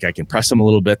feel like I can press them a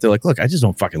little bit, they're like, look, I just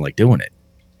don't fucking like doing it.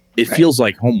 It feels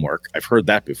like homework. I've heard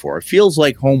that before. It feels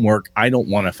like homework. I don't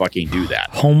want to fucking do that.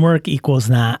 Homework equals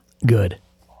not good.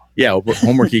 Yeah,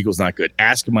 homework equals not good.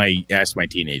 Ask my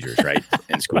teenagers, right,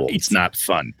 in school. Right. It's not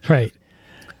fun. Right.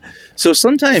 So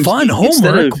sometimes fun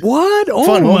homework. What? Oh,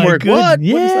 fun homework. What?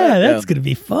 Yeah, that's going to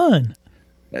be fun.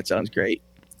 That sounds great.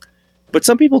 But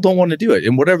some people don't want to do it,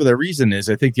 and whatever their reason is,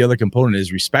 I think the other component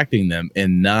is respecting them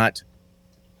and not.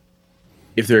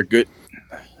 If they're good,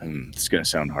 it's going to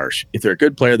sound harsh. If they're a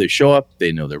good player, they show up.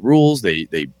 They know their rules. They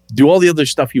do all the other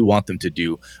stuff you want them to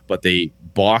do, but they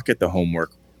balk at the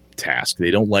homework task. They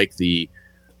don't like the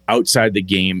outside the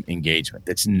game engagement.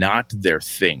 That's not their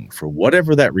thing for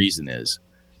whatever that reason is.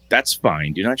 That's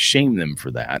fine. Do not shame them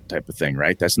for that type of thing,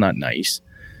 right? That's not nice.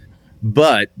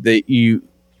 But you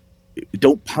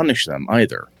don't punish them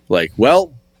either. Like,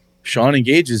 well, Sean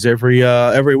engages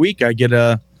every week. I get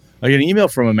an email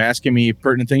from him asking me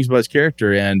pertinent things about his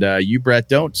character, and you, Brett,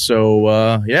 don't.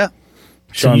 So yeah,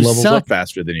 Sean levels up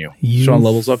faster than you. Sean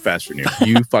levels up faster than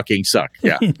you. You fucking suck.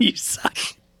 Yeah, you suck.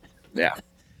 Yeah.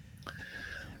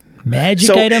 Magic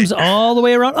items all the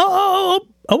way around.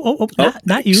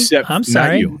 Not you. I'm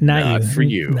sorry. Not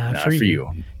you. Not for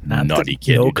you. Naughty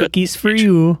kid. No cookies for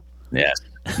you. Yes.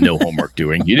 No homework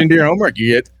doing. You didn't do your homework.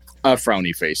 You get A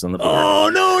frowny face on the board. Oh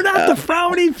no, not the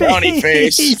frowny face. Frowny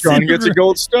face. Sean gets a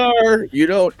gold star. You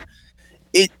don't.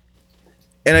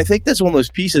 And I think that's one of those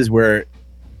pieces where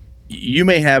you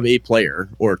may have a player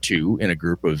or two in a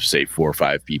group of, say, 4 or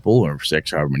 5 people or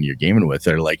 6, however many you're gaming with,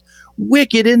 that are like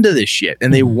wicked into this shit.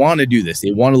 And they want to do this.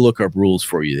 They want to look up rules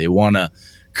for you. They want to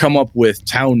come up with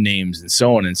town names and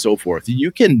so on and so forth.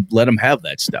 You can let them have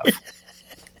that stuff.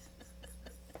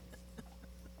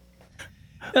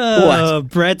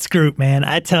 Brett's group, man,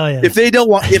 I tell you. If they don't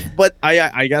want, but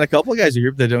I got a couple of guys in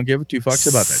here that don't give 2 fucks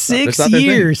about that. 6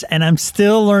 years, and I'm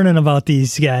still learning about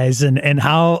these guys and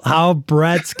how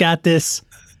Brett's got this,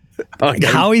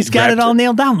 how he's got it all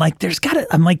nailed down. Like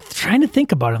I'm like trying to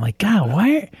think about it. I'm like, God,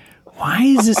 why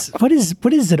is this? What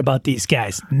is it about these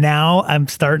guys? Now I'm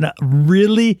starting to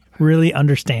really, really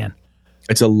understand.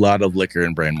 It's a lot of liquor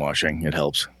and brainwashing. It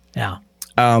helps. Yeah.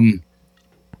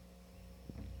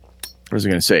 What was I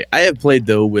going to say? I have played,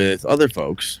 though, with other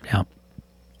folks,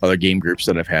 other game groups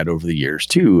that I've had over the years,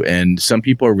 too. And some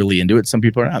people are really into it. Some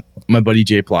people are not. My buddy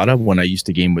Jay Plata, when I used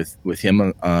to game with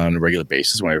him on a regular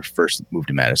basis when I first moved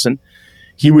to Madison,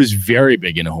 he was very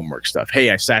big into homework stuff. Hey,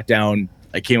 I sat down.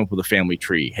 I came up with a family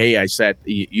tree. Hey,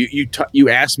 you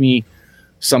asked me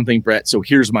something, Brett, so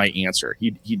here's my answer.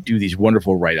 He'd do these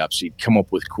wonderful write-ups. He'd come up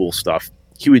with cool stuff.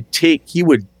 He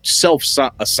would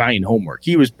self-assign homework.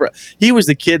 He was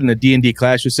the kid in the D&D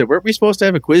class who said, "Weren't we supposed to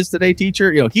have a quiz today,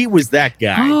 teacher?" You know, he was that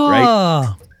guy,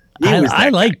 right? I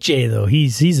like Jay though.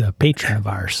 He's a patron of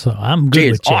ours, so I'm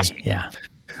good with Jay. Awesome. Yeah.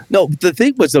 No, the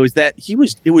thing was though is that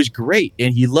it was great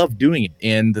and he loved doing it.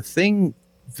 And the thing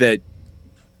that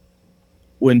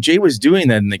when Jay was doing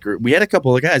that in the group, we had a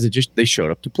couple of guys that they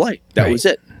showed up to play. That was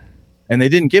it, and they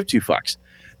didn't give 2 fucks.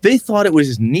 They thought it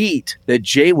was neat that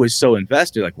Jay was so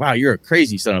invested. Like, wow, you're a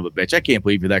crazy son of a bitch. I can't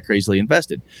believe you're that crazily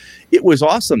invested. It was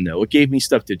awesome, though. It gave me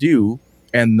stuff to do.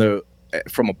 And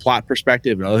from a plot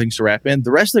perspective and other things to wrap in, the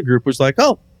rest of the group was like,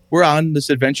 oh, we're on this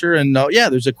adventure. And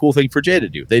there's a cool thing for Jay to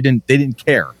do. They didn't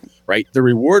care, right? The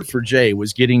reward for Jay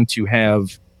was getting to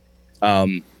have,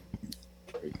 dog.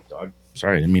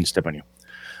 Sorry, I didn't mean to step on you.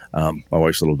 My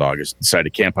wife's little dog has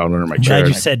decided to camp out under my chair. Glad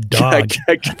you said dog.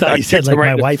 I thought you said like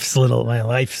my wife's little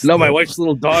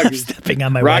dog is stepping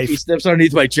on my Rocky wife. Steps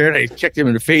underneath my chair and I kicked him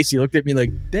in the face. He looked at me like,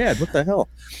 Dad, what the hell?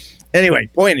 Anyway,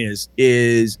 point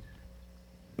is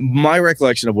my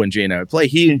recollection of when Jay and I would play,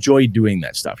 he enjoyed doing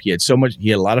that stuff. He had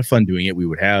a lot of fun doing it. We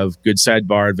would have good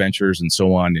sidebar adventures and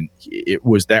so on. And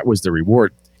that was the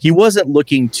reward. He wasn't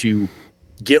looking to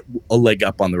get a leg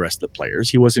up on the rest of the players.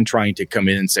 He wasn't trying to come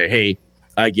in and say, hey,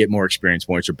 I get more experience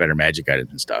points or better magic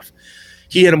items and stuff.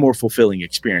 He had a more fulfilling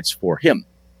experience for him.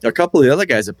 A couple of the other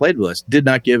guys that played with us did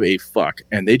not give a fuck,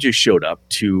 and they just showed up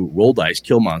to roll dice,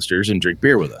 kill monsters, and drink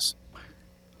beer with us.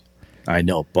 I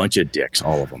know, a bunch of dicks,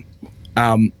 all of them.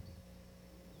 I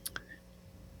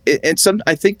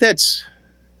think that's,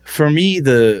 for me,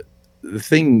 the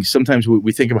thing. Sometimes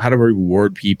we think about how to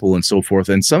reward people and so forth,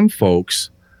 and some folks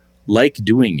like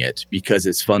doing it because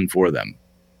it's fun for them.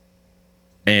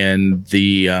 And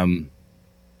the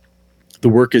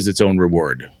work is its own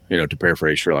reward, to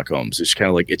paraphrase Sherlock Holmes. It's kind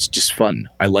of like, it's just fun.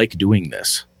 I like doing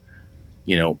this.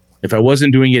 If I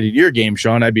wasn't doing it in your game,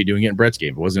 Sean, I'd be doing it in Brett's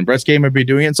game. If it wasn't in Brett's game, I'd be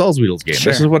doing it in Salzwedel's game.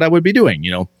 Sure. This is what I would be doing.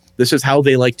 This is how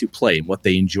they like to play and what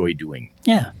they enjoy doing.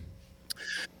 Yeah.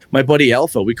 My buddy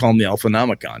Alpha, we call him the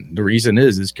Alphanomicon. The reason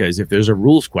is because if there's a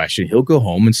rules question, he'll go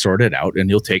home and sort it out, and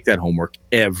he'll take that homework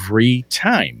every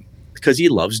time because he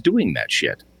loves doing that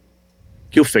shit.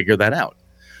 He'll figure that out.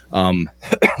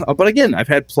 But again, I've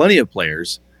had plenty of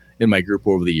players in my group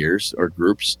over the years, or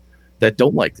groups, that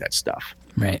don't like that stuff.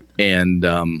 Right. And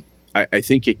I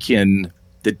think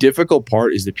the difficult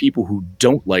part is the people who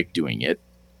don't like doing it.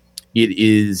 It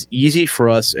is easy for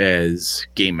us as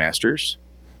game masters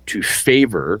to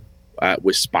favor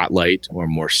with spotlight or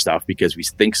more stuff because we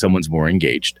think someone's more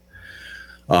engaged.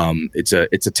 It's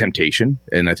a temptation,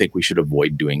 and I think we should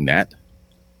avoid doing that.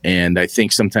 And I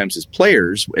think sometimes as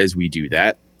players, as we do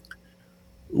that,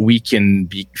 we can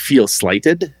feel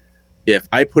slighted. If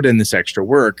I put in this extra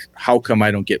work, how come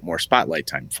I don't get more spotlight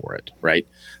time for it? Right?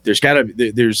 There's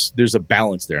a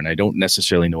balance there, and I don't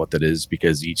necessarily know what that is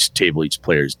because each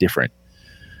player is different.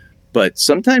 But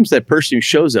sometimes that person who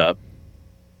shows up,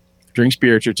 drinks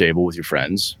beer at your table with your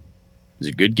friends, is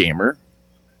a good gamer,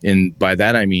 and by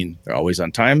that I mean they're always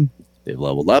on time. They've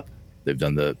leveled up. They've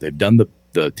done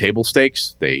the table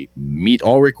stakes. They meet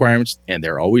all requirements, and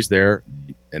they're always there,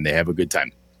 and they have a good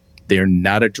time. They're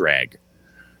not a drag.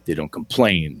 They don't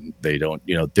complain. They don't,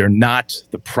 they're not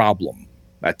the problem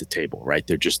at the table, right?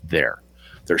 They're just there.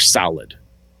 They're solid.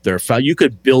 You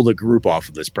could build a group off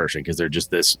of this person because they're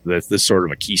just this sort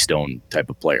of a keystone type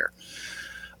of player.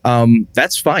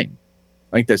 That's fine.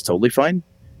 I think that's totally fine.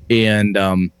 And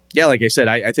yeah, like I said,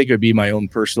 I think it would be my own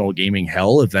personal gaming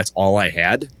hell if that's all I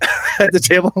had at the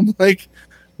table. I'm like,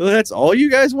 well, that's all you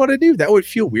guys want to do. That would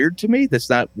feel weird to me. That's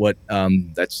not what I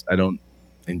don't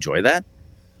enjoy that.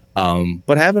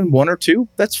 But having one or two,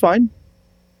 that's fine.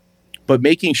 But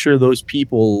making sure those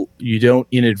people, you don't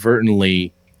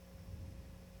inadvertently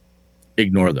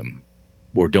ignore them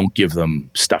or don't give them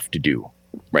stuff to do,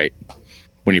 right?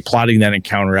 When you're plotting that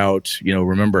encounter out,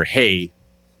 remember, hey,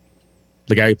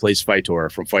 the guy who plays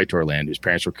Fytor from Fytor Land, whose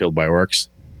parents were killed by orcs,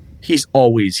 he's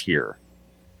always here.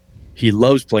 He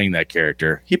loves playing that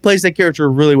character. He plays that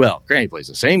character really well. Granted, he plays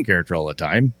the same character all the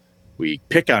time. We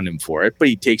pick on him for it, but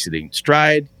he takes it in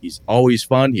stride. He's always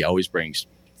fun. He always brings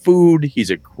food. He's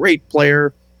a great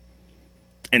player.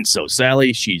 And so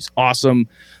Sally, she's awesome.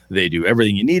 They do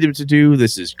everything you need them to do.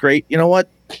 This is great. You know what?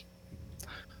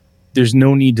 There's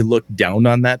no need to look down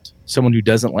on that. Someone who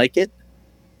doesn't like it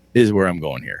is where I'm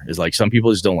going here. Is like some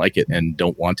people just don't like it and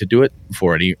don't want to do it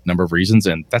for any number of reasons,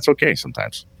 and that's okay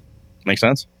sometimes. Make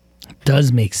sense? It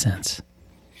does make sense.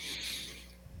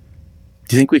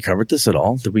 Do you think we covered this at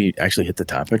all? Did we actually hit the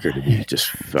topic, or did we just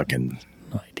fucking...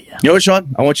 No idea. You know what,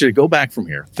 Sean? I want you to go back from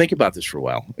here. Think about this for a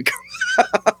while.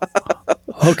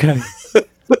 Okay.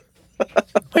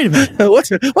 Wait a minute. What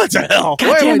the hell?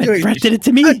 God damn it. Brett did it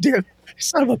to me. God damn,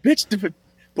 son of a bitch.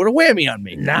 Put a whammy on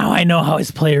me. Now I know how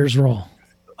his players roll.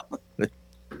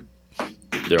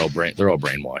 They're all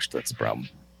brainwashed. That's the problem.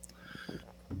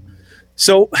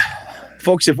 So,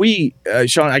 folks, if we,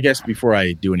 Sean, I guess before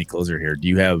I do any closer here, do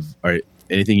you have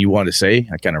anything you want to say?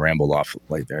 I kind of rambled off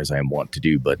like there as I am wont to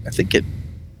do, but I think it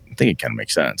kind of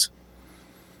makes sense.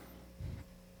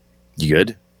 You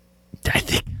good? I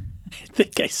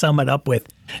think I sum it up with,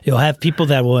 you'll have people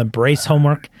that will embrace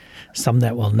homework, some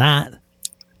that will not.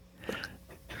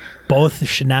 Both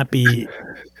should not be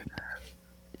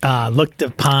looked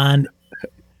upon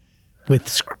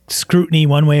with scrutiny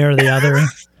one way or the other.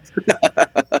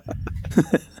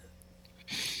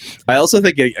 I also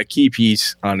think a key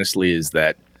piece, honestly, is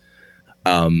that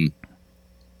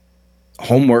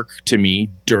homework to me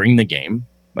during the game,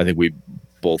 I think we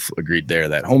both agreed there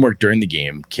that homework during the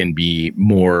game can be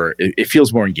more, it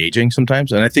feels more engaging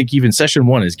sometimes. And I think even session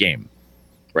one is game,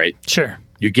 right? Sure.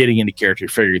 You're getting into character,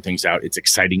 figuring things out. It's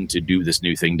exciting to do this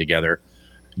new thing together,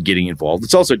 getting involved.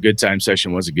 It's also a good time.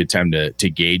 Session was a good time to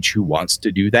gauge who wants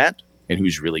to do that and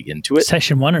who's really into it.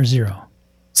 Session 1 or 0?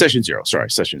 Session 0.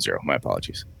 Sorry, session 0. My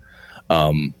apologies.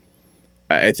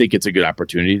 I think it's a good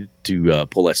opportunity to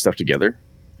pull that stuff together,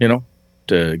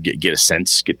 to get a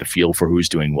sense, get the feel for who's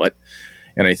doing what.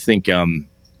 And I think the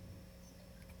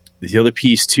other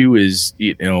piece too is,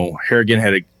 Harrigan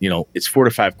had it's 4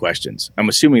 to 5 questions. I'm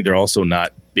assuming they're also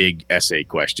not big essay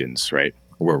questions, right?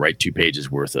 Or write 2 pages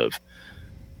worth of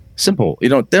simple. They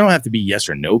don't have to be yes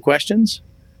or no questions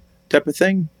type of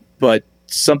thing, but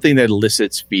something that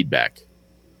elicits feedback.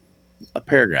 A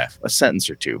paragraph, a sentence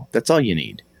or 2. That's all you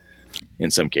need in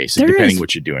some cases, depending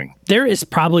what you're doing. There is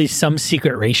probably some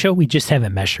secret ratio we just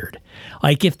haven't measured.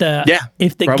 Like if the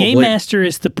game master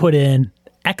is to put in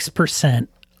X%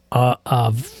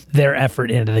 of their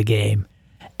effort into the game,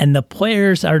 and the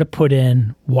players are to put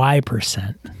in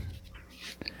Y%.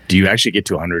 Do you actually get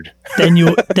to 100?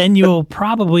 then you'll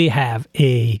probably have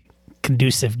a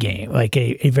conducive game, like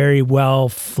a very well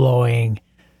flowing,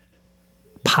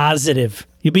 positive.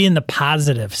 You'll be in the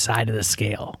positive side of the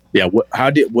scale. Yeah.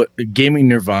 Gaming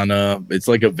Nirvana? It's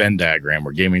like a Venn diagram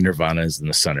where Gaming Nirvana is in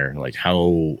the center. Like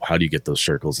how do you get those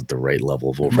circles at the right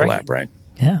level of overlap? Right.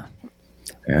 Yeah.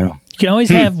 Yeah. You can always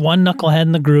have one knucklehead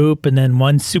in the group, and then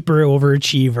one super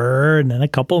overachiever, and then a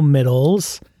couple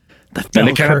middles. And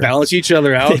they kind of balance each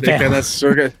other out. They kind of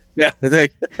sort of, yeah.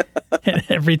 And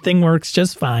everything works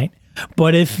just fine.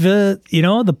 But if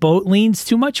the boat leans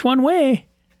too much one way,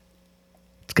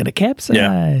 it's going to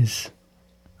capsize.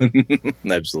 Yeah.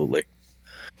 Absolutely.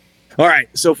 All right.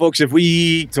 So, folks, if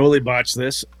we totally botch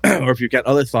this, or if you've got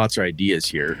other thoughts or ideas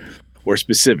here or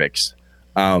specifics,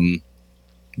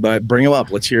 but bring them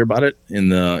up. Let's hear about it in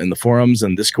the forums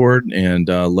and Discord, and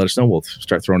let us know. We'll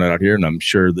start throwing it out here, and I'm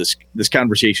sure this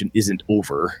conversation isn't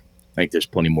over. I think there's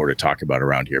plenty more to talk about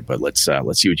around here, but let's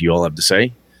see what you all have to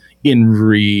say in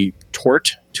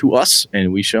retort to us,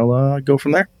 and we shall go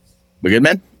from there. We good,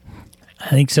 man? I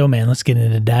think so, man. Let's get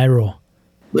into die roll.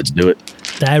 Let's do it.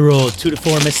 Die roll, 2 to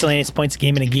 4 miscellaneous points of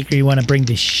gaming and geekery you want to bring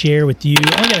to share with you.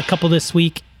 I got a couple this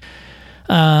week.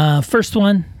 First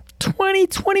one,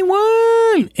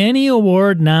 2021 Any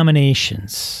award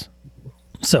nominations.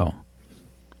 So,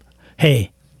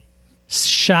 hey,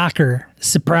 Shocker.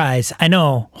 Surprise. I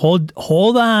know. Hold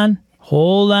on.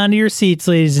 Hold on to your seats,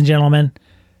 ladies and gentlemen.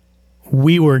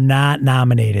 We were not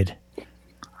nominated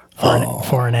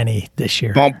for an Emmy this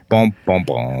year. Bum, bum, bum,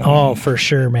 bum. Oh, for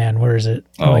sure, man. Where is it?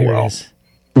 Oh, here well. it is.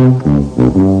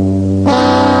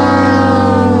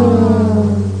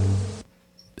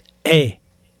 Hey,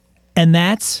 and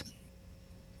that's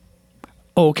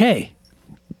okay.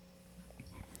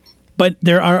 But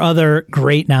there are other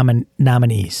great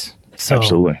nominees. So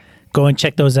Absolutely. go and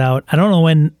check those out. I don't know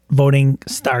when voting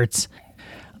starts.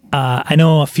 I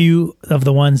know a few of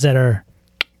the ones that are,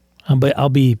 but I'll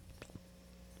be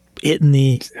hitting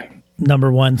the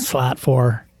number one slot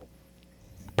for,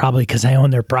 probably because I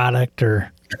own their product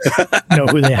or know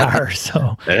who they are.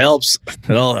 So It helps.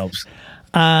 It all helps.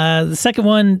 the second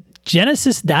one,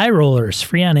 Genesis Die Rollers,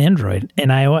 free on Android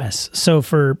and iOS. So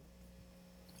for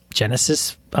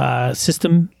Genesis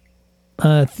system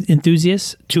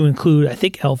enthusiasts, to include, I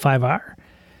think, L5R,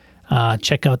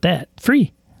 check out that.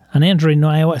 Free on Android and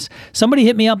iOS. Somebody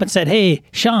hit me up and said, hey,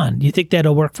 Sean, do you think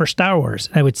that'll work for Star Wars?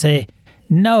 I would say,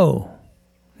 no,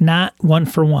 not one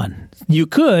for one. You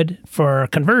could, for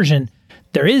conversion,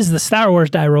 there is the Star Wars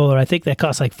die roller. I think that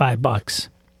costs like $5.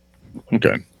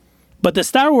 Okay. But the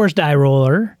Star Wars die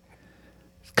roller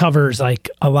covers like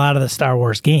a lot of the Star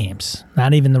Wars games,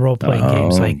 not even the role-playing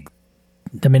games, like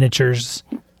the miniatures.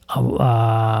 Get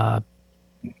a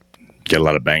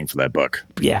lot of bang for that buck.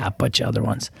 Yeah, a bunch of other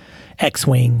ones.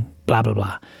 X-Wing, blah, blah,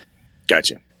 blah.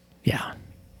 Gotcha. Yeah.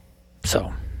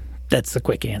 So that's the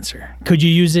quick answer. Could you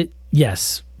use it?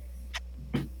 Yes.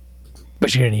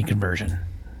 But you're going to need conversion.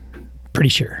 Pretty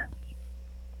sure.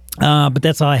 But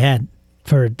that's all I had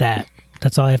for that.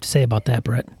 That's all I have to say about that,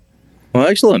 Brett. Well,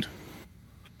 excellent.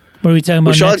 What are we talking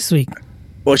about next week?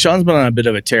 Well, Sean's been on a bit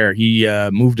of a tear. He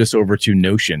moved us over to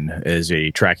Notion as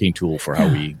a tracking tool for how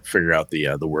we figure out the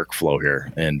workflow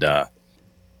here. And I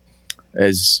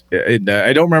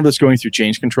don't remember this going through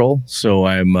change control, so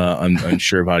I'm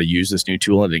unsure of how to use this new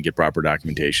tool. I didn't get proper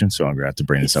documentation, so I'm going to have to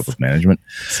bring this up with management.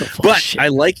 So But I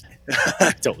like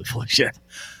totally full of shit.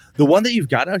 The one that you've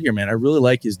got out here, man, I really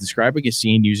like is describing a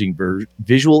scene using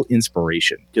visual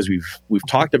inspiration, because we've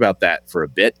talked about that for a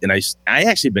bit, and I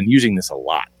actually been using this a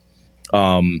lot.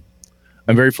 I'm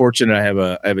very fortunate. I have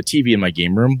a TV in my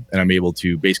game room, and I'm able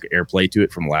to basically AirPlay to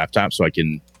it from a laptop, so I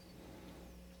can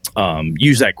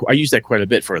use that. I use that quite a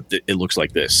bit for it looks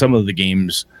like this. Some of the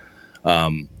games,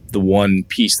 the one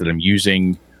piece that I'm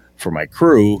using for my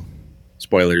crew,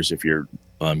 spoilers if you're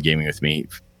gaming with me,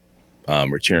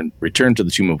 Return to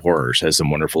the Tomb of Horrors has some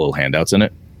wonderful little handouts in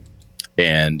it.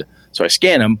 And so I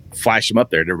scan them, flash them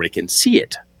up there, and everybody can see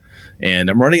it. And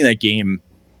I'm running that game,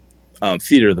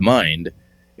 Theater of the Mind,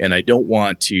 and I didn't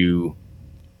want to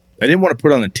put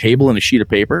it on the table in a sheet of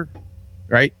paper,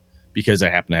 right? Because I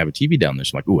happen to have a TV down there.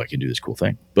 So I'm like, ooh, I can do this cool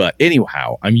thing. But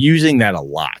anyhow, I'm using that a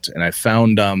lot. And I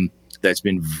found that's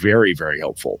been very, very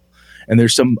helpful. And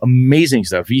there's some amazing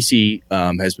stuff. VC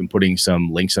has been putting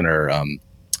some links in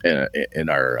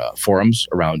our forums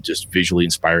around just visually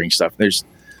inspiring stuff. There's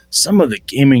some of the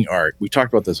gaming art. We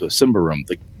talked about this with Simba Room.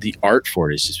 The art for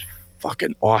it is just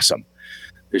fucking awesome.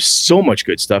 There's so much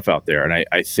good stuff out there. And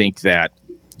I think that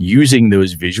using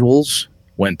those visuals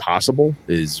when possible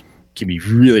can be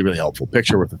really, really helpful.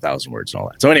 Picture worth 1,000 words and all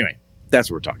that. So anyway, that's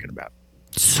what we're talking about.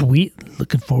 Sweet.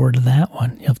 Looking forward to that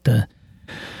one. You have to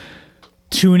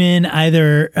tune in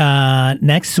either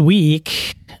next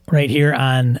week right here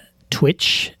on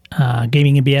Twitch,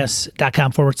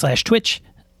 gamingnbs.com/Twitch.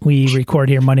 We record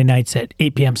here Monday nights at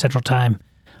 8 p.m. Central Time.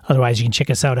 Otherwise, you can check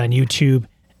us out on YouTube.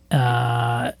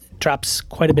 Drops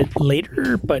quite a bit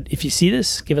later, but if you see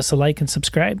this, give us a like and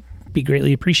subscribe. Be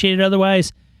greatly appreciated.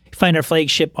 Otherwise, find our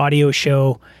flagship audio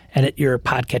show at your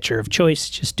podcatcher of choice.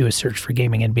 Just do a search for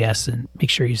Gaming NBS and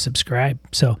make sure you subscribe.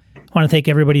 So I want to thank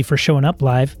everybody for showing up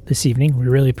live this evening. We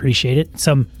really appreciate it.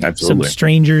 Some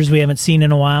strangers we haven't seen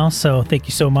in a while, so thank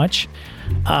you so much.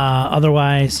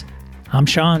 Otherwise, I'm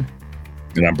Sean.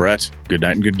 And I'm Brett. Good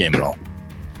night and good game at all.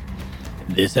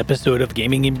 This episode of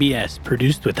Gaming NBS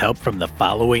produced with help from the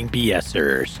following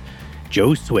BSers: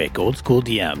 Joe Swick, Old School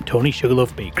DM, Tony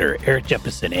Sugarloaf Baker, Eric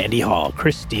Jefferson, Andy Hall,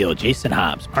 Chris Steele, Jason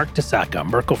Hobbs, Mark Tasaka,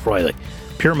 Merkel Froelich,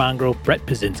 Pure Mongrel, Brett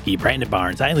Pazinski, Brandon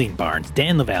Barnes, Eileen Barnes,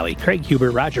 Dan LaValle, Craig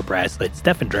Huber, Roger Braslett,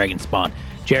 Stefan Dragonspawn,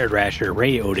 Jared Rasher,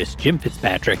 Ray Otis, Jim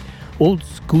Fitzpatrick, Old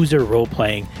Scoozer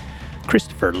Roleplaying,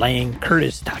 Christopher Lang,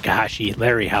 Curtis Takahashi,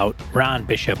 Larry Hout, Ron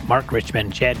Bishop, Mark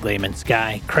Richmond, Chad Glayman,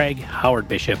 Sky, Craig, Howard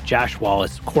Bishop, Josh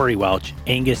Wallace, Corey Welch,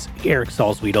 Angus, Eric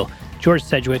Salzwiedel, George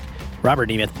Sedgwick, Robert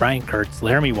Nemeth, Brian Kurtz,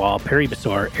 Laramie Wall, Perry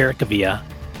Basor, Eric Avia,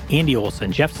 Andy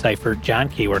Olson, Jeff Seifert, John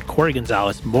Kayward, Corey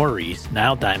Gonzalez, Maurice,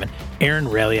 Niall Diamond, Aaron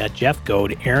Relia, Jeff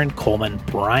Goad, Aaron Coleman,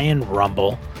 Brian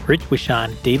Rumble, Rich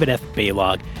Wishon, David F.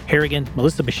 Baylog, Harrigan,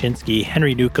 Melissa Bashinsky,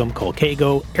 Henry Newcomb, Cole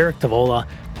Kago, Eric Tavola,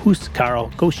 Hoos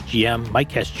Carl, Ghost GM,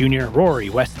 Mike Hess Jr., Rory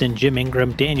Weston, Jim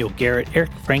Ingram, Daniel Garrett,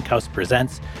 Eric Frankhouse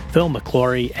Presents, Phil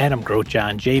McClory, Adam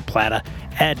Grochon, Jay Plata,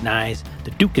 Ad Nyes, The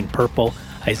Duke in Purple,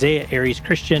 Isaiah Aries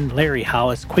Christian, Larry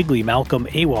Hollis, Quigley Malcolm,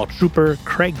 AWOL Trooper,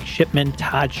 Craig Shipman,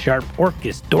 Todd Sharp,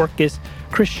 Orcus Dorcas,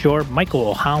 Chris Shore, Michael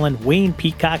O'Holland, Wayne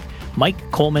Peacock,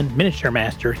 Mike Coleman, Miniature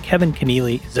Master, Kevin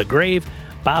Keneally, Zagrave,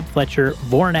 Bob Fletcher,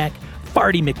 Vornak,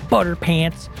 Farty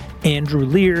McButterpants, Andrew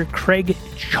Lear, Craig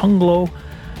Chunglo,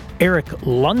 Eric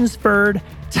Lunsford,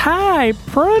 Ty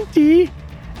Prunty,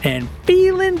 and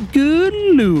Feeling Good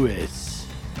Lewis.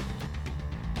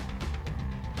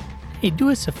 Hey, do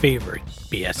us a favor,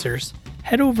 BSers.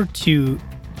 Head over to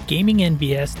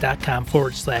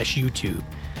gamingnbs.com/YouTube.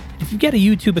 If you've got a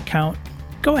YouTube account,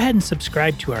 go ahead and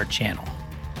subscribe to our channel.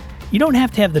 You don't have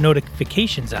to have the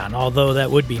notifications on, although that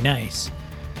would be nice.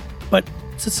 But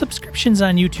the subscriptions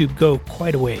on YouTube go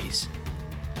quite a ways.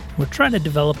 We're trying to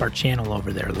develop our channel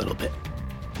over there a little bit,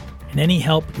 and any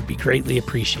help would be greatly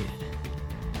appreciated.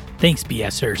 Thanks,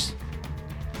 BSers.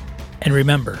 And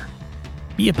remember,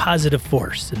 be a positive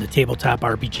force in the tabletop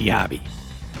RPG hobby.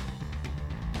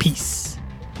 Peace.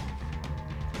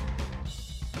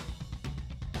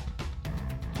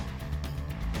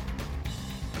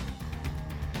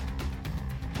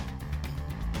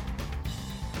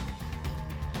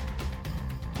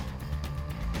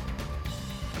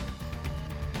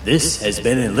 This has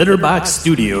been a Litterbox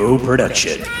Studio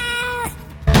production.